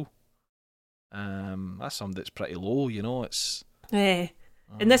you feel that's something that's pretty low. It's.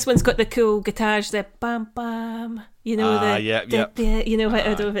 And this one's got the cool guitars, the bam bam, I don't know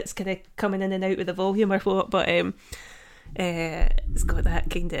if it's kind of coming in and out with the volume or what, but it's got that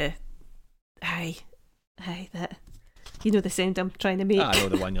kind of that, the sound I'm trying to make. I know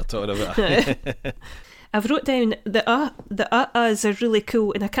the one you're talking about. I've wrote down the uhs are really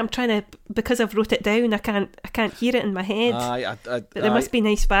cool, and I'm trying to, because I've wrote it down, I can't hear it in my head. But there must be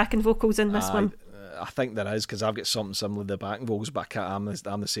nice backing vocals in this one. I think there is, because I've got something similar to the backing vocals, but I'm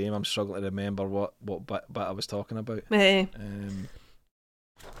the same. I'm struggling to remember what bit I was talking about.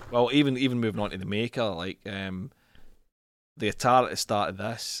 Well, even moving on to the maker, like the guitar at the start of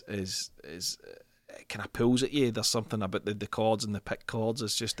this is it kind of pulls at you. There's something about the chords and the pick chords.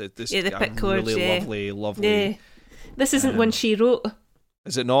 It's just the pick chords, really lovely. Yeah. This isn't one she wrote.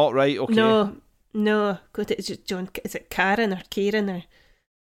 Is it not? Right? Okay. No. God, it's just John. Is it Karen or?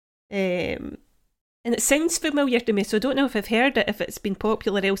 And it sounds familiar to me, so I don't know if I've heard it, if it's been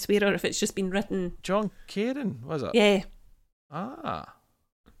popular elsewhere, or if it's just been written. John Karen, was it? Yeah.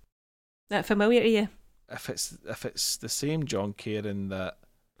 That familiar to you? If it's the same John Karen that...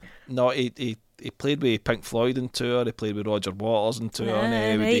 No, he played with Pink Floyd on tour, he played with Roger Waters on tour,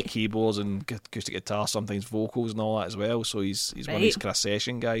 and he would do keyboards and acoustic guitar, sometimes vocals and all that as well, so he's one of these kind of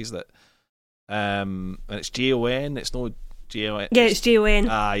session guys that... and it's Jon, it's no Jon. Yeah, it's Jon.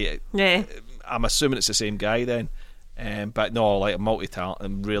 Yeah. I'm assuming it's the same guy then, but no, like a multi-talented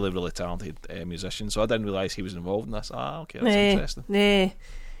and really, really talented musician. So I didn't realise he was involved in this. Okay, that's interesting. Yeah,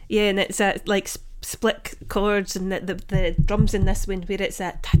 and it's that like split chords, and the drums in this one where it's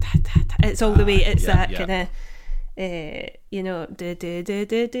that ta ta ta ta. It's all the way. It's that kind of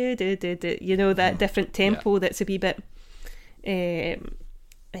that different tempo that's a wee bit.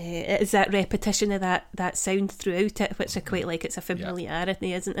 It is that repetition of that sound throughout it, which I quite like. It's a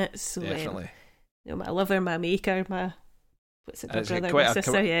familiarity, isn't it? So definitely. My lover, my maker, my brother, my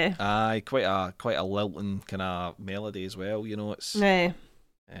sister. Quite a lilting kind of melody as well. It's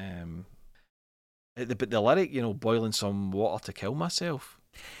but the lyric, boiling some water to kill myself.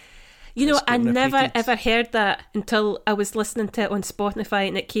 I never ever heard that until I was listening to it on Spotify,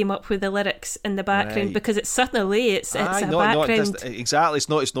 and it came up with the lyrics in the background, because it's suddenly it's a background. Exactly, it's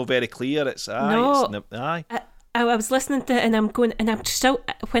not very clear. I was listening to it, and I'm going, and I'm still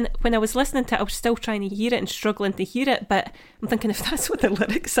when I was listening to it, I was still trying to hear it and struggling to hear it. But I'm thinking, if that's what the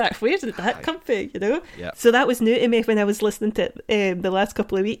lyrics are, where did that come from? Yeah. So that was new to me when I was listening to it the last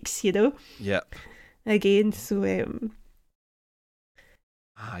couple of weeks. Yeah. Again, so.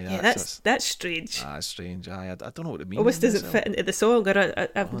 That's strange. It's strange. I don't know what it means. Almost doesn't fit into the song, or I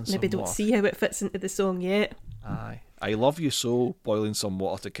maybe don't see how it fits into the song yet. I love you so, boiling some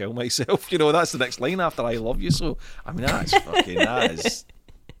water to kill myself. That's the next line after I love you so. I mean, that is.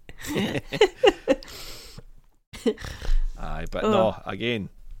 But no, again,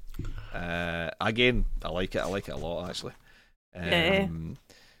 I like it. I like it a lot, actually.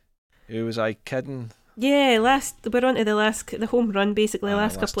 Who was I kidding? Yeah, we're on to the home run, basically,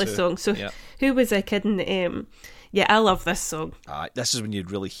 last couple of songs. So who was I kidding? I love this song. This is when you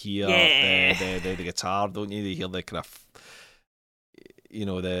really hear the guitar, don't you? You hear the kind of,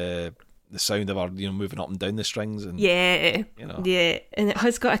 the sound of her, moving up and down the strings, and and it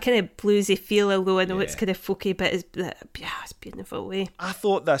has got a kind of bluesy feel, although I know it's kind of folky, but it's beautiful way. I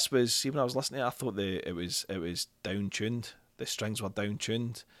thought this was, even when I was listening to it, I thought it was down tuned. The strings were down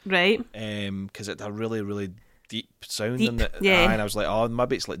tuned, right? Because it had a really, really deep sound in it. And I was like,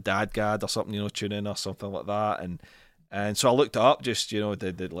 maybe it's like Dadgad or something, tuning or something like that. And And so I looked it up, just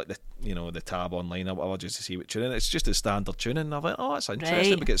the tab online or whatever, just to see what tuning. It's just a standard tuning. And I thought, oh, it's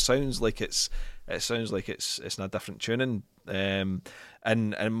interesting because it sounds like it's in a different tuning. And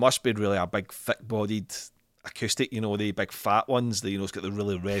it must be really a big, thick-bodied acoustic, the big fat ones. It's got the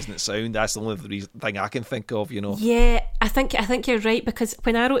really resonant sound. That's the only thing I can think of. Yeah, I think you're right, because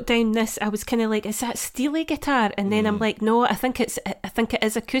when I wrote down this, I was kind of like, is that Steely guitar? And then I'm like, no, I think it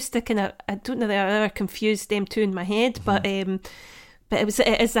is acoustic, and I don't know that I ever confused them two in my head, but it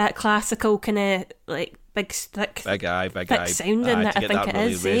is that classical kind of like big thick sounding that I think it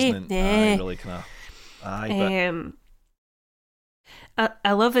really is. Resonant, yeah, really kind of.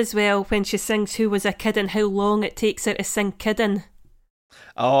 I love as well when she sings "Who Was a Kiddin'," how long it takes her to sing "kiddin'."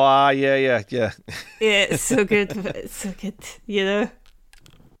 Oh, yeah. Yeah, it's so good. It's so good,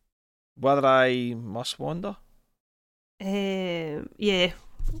 Whether I Must Wander? Yeah.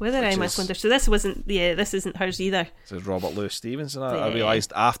 Whether I Must Wander. So this isn't hers either. This is Robert Louis Stevenson. I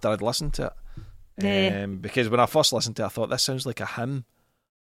realised after I'd listened to it. Because when I first listened to it, I thought, this sounds like a hymn.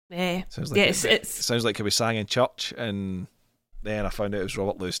 Yeah. It sounds like it was sang in church, and then I found out it was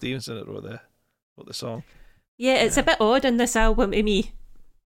Robert Louis Stevenson that wrote the song. Yeah, it's a bit odd on this album to me.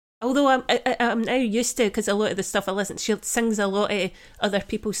 Although I'm now used to, because a lot of the stuff I listen to, she sings a lot of other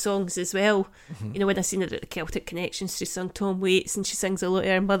people's songs as well. Mm-hmm. When I seen her at the Celtic Connections, she sung Tom Waits, and she sings a lot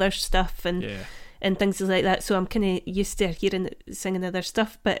of her mother's stuff and things like that. So I'm kind of used to her hearing singing other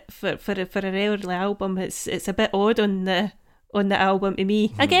stuff. But for a early album, it's a bit odd on the album to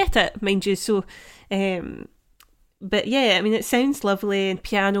me. I get it, mind you. So, but yeah, I mean, it sounds lovely and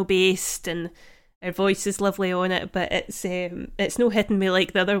piano based, and her voice is lovely on it, but it's no hitting me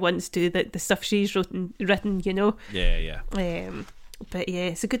like the other ones do, the stuff she's written. Yeah. But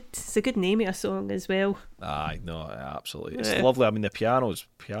yeah, it's a good name of a song as well. Aye, no, absolutely, it's lovely. I mean, the piano's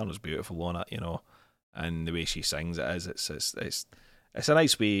beautiful on it, and the way she sings it is, it's a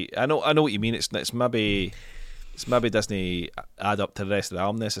nice way. I know what you mean. It's maybe doesn't add up to the rest of the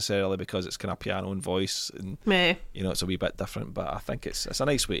album necessarily, because it's kind of piano and voice, and it's a wee bit different. But I think it's a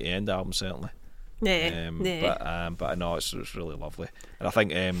nice way to end the album, certainly. But I know it's really lovely, and I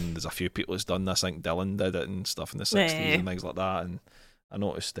think there's a few people that's done this. I think Dylan did it and stuff in the 60s and things like that. And I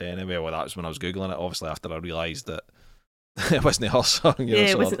noticed anyway. Well, that was when I was googling it. Obviously, after I realised that it wasn't her song.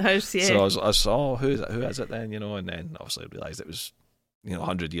 It wasn't hers. Yeah. So I was who is it then? And then obviously I realised it was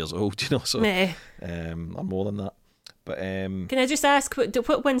 100 years old. So I'm more than that. But can I just ask,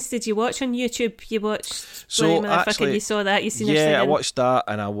 what ones did you watch on YouTube? You watched actually, you saw that, you seen her singing? Yeah, I watched that,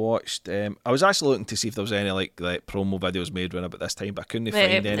 and I watched I was actually looking to see if there was any like promo videos made around about this time, but I couldn't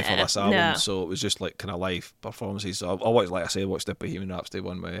find any for this album. So it was just like kind of live performances. So I watched, like I said, the Bohemian Rhapsody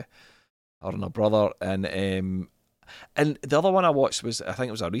one with her and her brother, and the other one I watched was, I think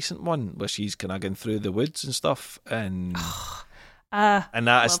it was a recent one where she's kind of going through the woods and stuff, and and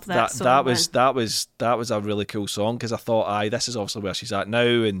that was a really cool song, because I thought, this is obviously where she's at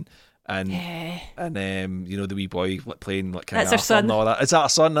now, and the wee boy playing like kind of her son and all that. Is that her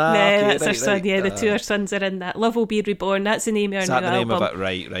son? That's her son. Yeah, the two her sons are in that. Love Will Be Reborn. That's the name of her new album. Is that the name of it?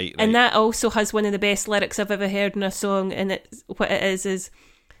 Right. And that also has one of the best lyrics I've ever heard in a song. And what it is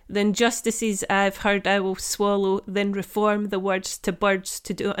the injustices I've heard I will swallow, then reform the words to birds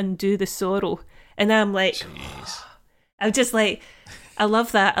to undo the sorrow. And I'm like, jeez. I'm just like, I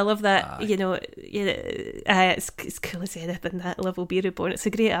love that. It's cool as anything, that Love Will Be Reborn. It's a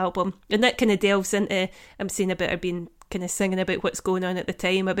great album. And that kind of delves into, I'm saying about her being kind of singing about what's going on at the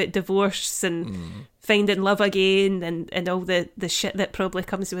time, about divorce and finding love again, and all the shit that probably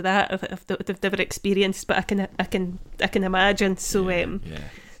comes with that, if they've never experienced, but I can imagine. So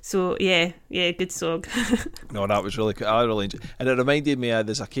So yeah, good song. No, that was really cool. I really enjoyed, and it reminded me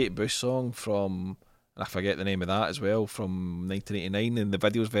there's a Kate Bush song from, I forget the name of that as well, from 1989, and the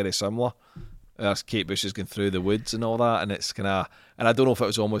video's very similar. Kate Bush is going through the woods and all that, and it's kind of, and I don't know if it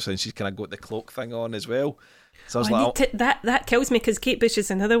was almost when she's kind of got the cloak thing on as well. So I was that kills me, because Kate Bush is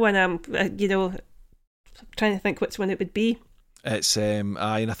another one. I'm trying to think which one it would be. It's and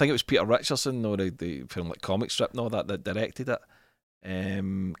I think it was Peter Richardson, the film like comic strip and all that directed it.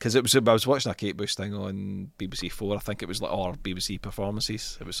 Because I was watching a Kate Bush thing on BBC4. I think it was like our BBC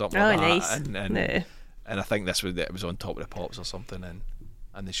performances. It was something like that. Nice. And I think it was on Top of the Pops or something,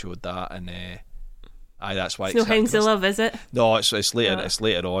 and they showed that, and that's why it's no Hounds of Love, is it? No, it's later. No. It's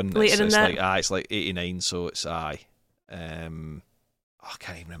later on. Later it's that. Like it's like 89, so it's I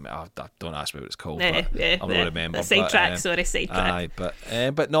can't even remember. Don't ask me what it's called. I'm not remember. Sidetrack.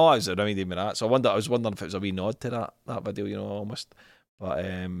 But no, I was reminding me that. So I was wondering if it was a wee nod to that video, almost. But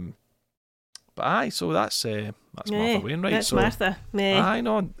so that's Martha Wainwright. That's Martha. I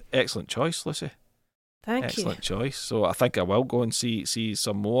know, excellent choice, Lucy. Thank Excellent you. choice. So I think I will go and see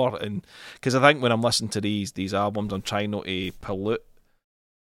some more, and because I think when I'm listening to these albums, I'm trying not to pollute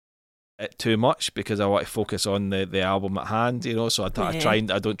it too much because I want to focus on the album at hand, So I don't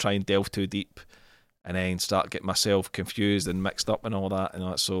try and delve too deep, and then start getting myself confused and mixed up and all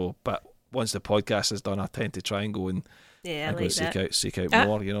that, So, but once the podcast is done, I tend to try and go and go seek out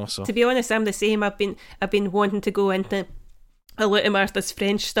more, So to be honest, I'm the same. I've been wanting to go into a lot of Martha's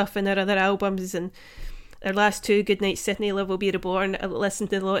French stuff and her other albums, and her last two, Goodnight Sydney, Love Will Be Reborn. I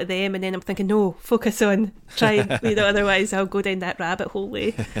listened to a lot of them, and then I'm thinking, no, focus on trying, otherwise I'll go down that rabbit hole.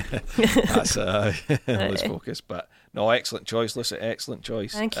 That's let's focus. But no, excellent choice, Lucy. Excellent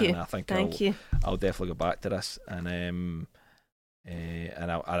choice. Thank you. And I think I'll definitely go back to this, and I'm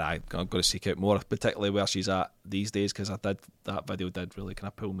going to seek out more, particularly where she's at these days, because that video did really kind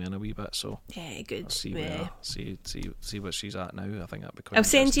of pull me in a wee bit. So yeah, good. I'll see where she's at now. I think that'd be quite. I'll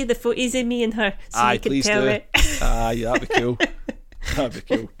send you the photos of me and her, so you can tell it. Yeah, that'd be cool. That'd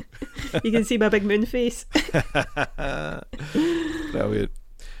be cool. You can see my big moon face. Brilliant.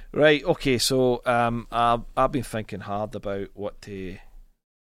 Right. Okay. So I've been thinking hard about what to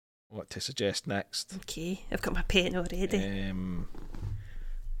suggest next. Okay, I've got my pen already.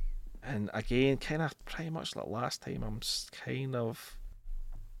 And again, kind of pretty much like last time, I'm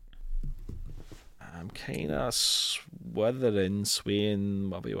kind of swaying,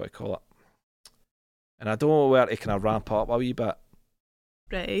 whatever you want to call it. And I don't know where to kind of ramp up a wee bit.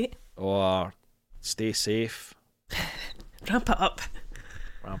 Right. Or stay safe. Ramp it up.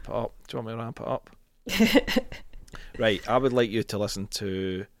 Ramp it up. Do you want me to ramp it up? Right, I would like you to listen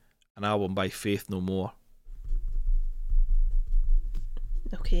to an album by Faith No More.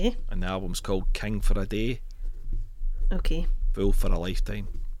 Okay. And the album's called King for a Day. Okay. Fool for a Lifetime.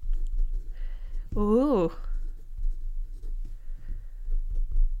 Oh.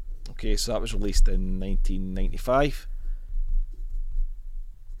 Okay, so that was released in 1995.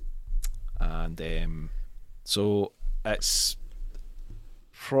 And so it's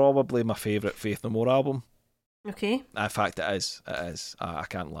probably my favourite Faith No More album. Okay. In fact, it is. I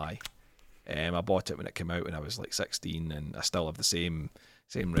can't lie. I bought it when it came out when I was like 16, and I still have the same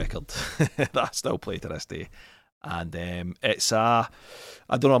record that I still play to this day. And it's I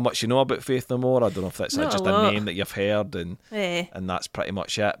don't know how much you know about Faith No More. I don't know if that's just a name that you've heard, and that's pretty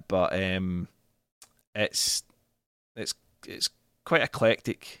much it. But it's quite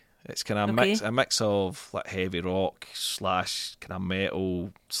eclectic. It's kind of a mix of like heavy rock / kind of metal,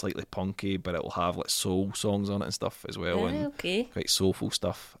 slightly punky, but it'll have like soul songs on it and stuff as well, and quite soulful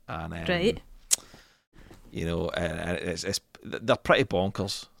stuff. And right, and it's they're pretty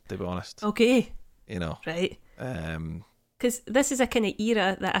bonkers, to be honest. Okay, right. Because this is a kind of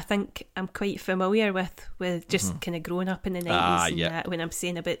era that I think I'm quite familiar with just kind of growing up in the 90s and that, when I'm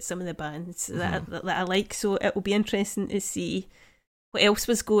saying about some of the bands that I like. So it will be interesting to see what else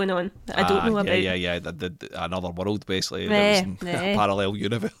was going on that I don't know about. Yeah. Another world, basically. A parallel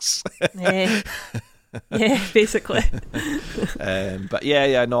universe. Yeah, basically. But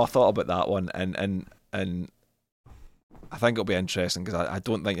I thought about that one, and I think it'll be interesting because I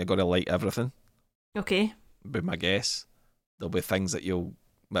don't think you're going to like everything. Okay. Be my guess. There'll be things that you'll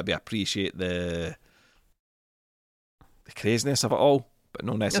maybe appreciate the craziness of it all, but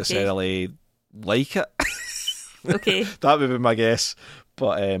not necessarily like it. Okay. That would be my guess.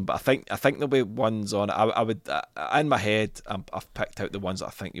 But I think there'll be ones on it. I would in my head I've picked out the ones that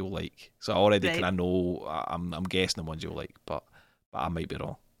I think you'll like. So I already kind of know. I'm guessing the ones you'll like, but I might be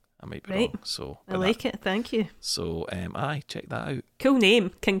wrong. Wrong. So I like it. Thank you. So check that out. Cool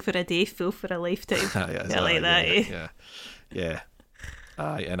name, King for a Day, Fool for a Lifetime. I like that. Yeah.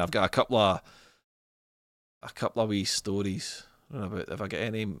 Aye, and I've got a couple of wee stories. I don't know about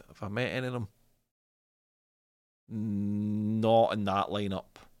if I met any of them. Not in that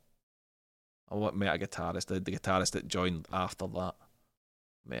lineup. I met a guitarist. The guitarist that joined after that,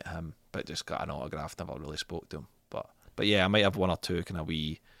 met him, but just got an autograph. Never really spoke to him. But yeah, I might have one or two kind of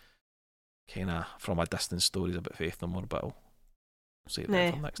wee, kind of from a distance stories about Faith No More, but I'll save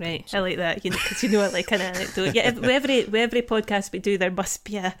that for next time. So. I like that, because I like an anecdote. Yeah, with every podcast we do, there must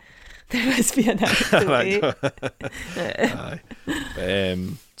be an anecdote.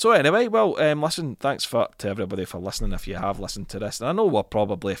 So anyway, well, listen, thanks to everybody for listening. If you have listened to this, and I know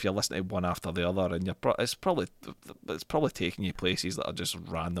if you're listening to one after the other, and it's probably taking you places that are just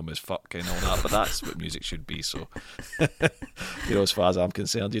random as fuck and all that. But that's what music should be. So, as far as I'm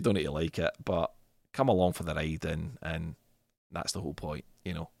concerned, you don't need to like it, but come along for the ride, and that's the whole point.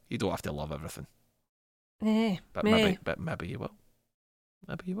 You don't have to love everything. But maybe you will.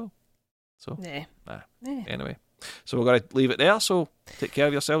 Maybe you will. So, anyway. So we're going to leave it there. So take care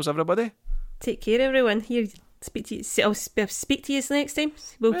of yourselves, everybody. Take care, everyone. Here, I'll speak to you next time.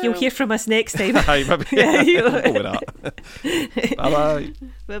 You'll hear from us next time. Aye, maybe. Over that. Bye-bye.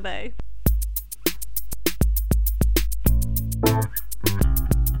 Bye-bye.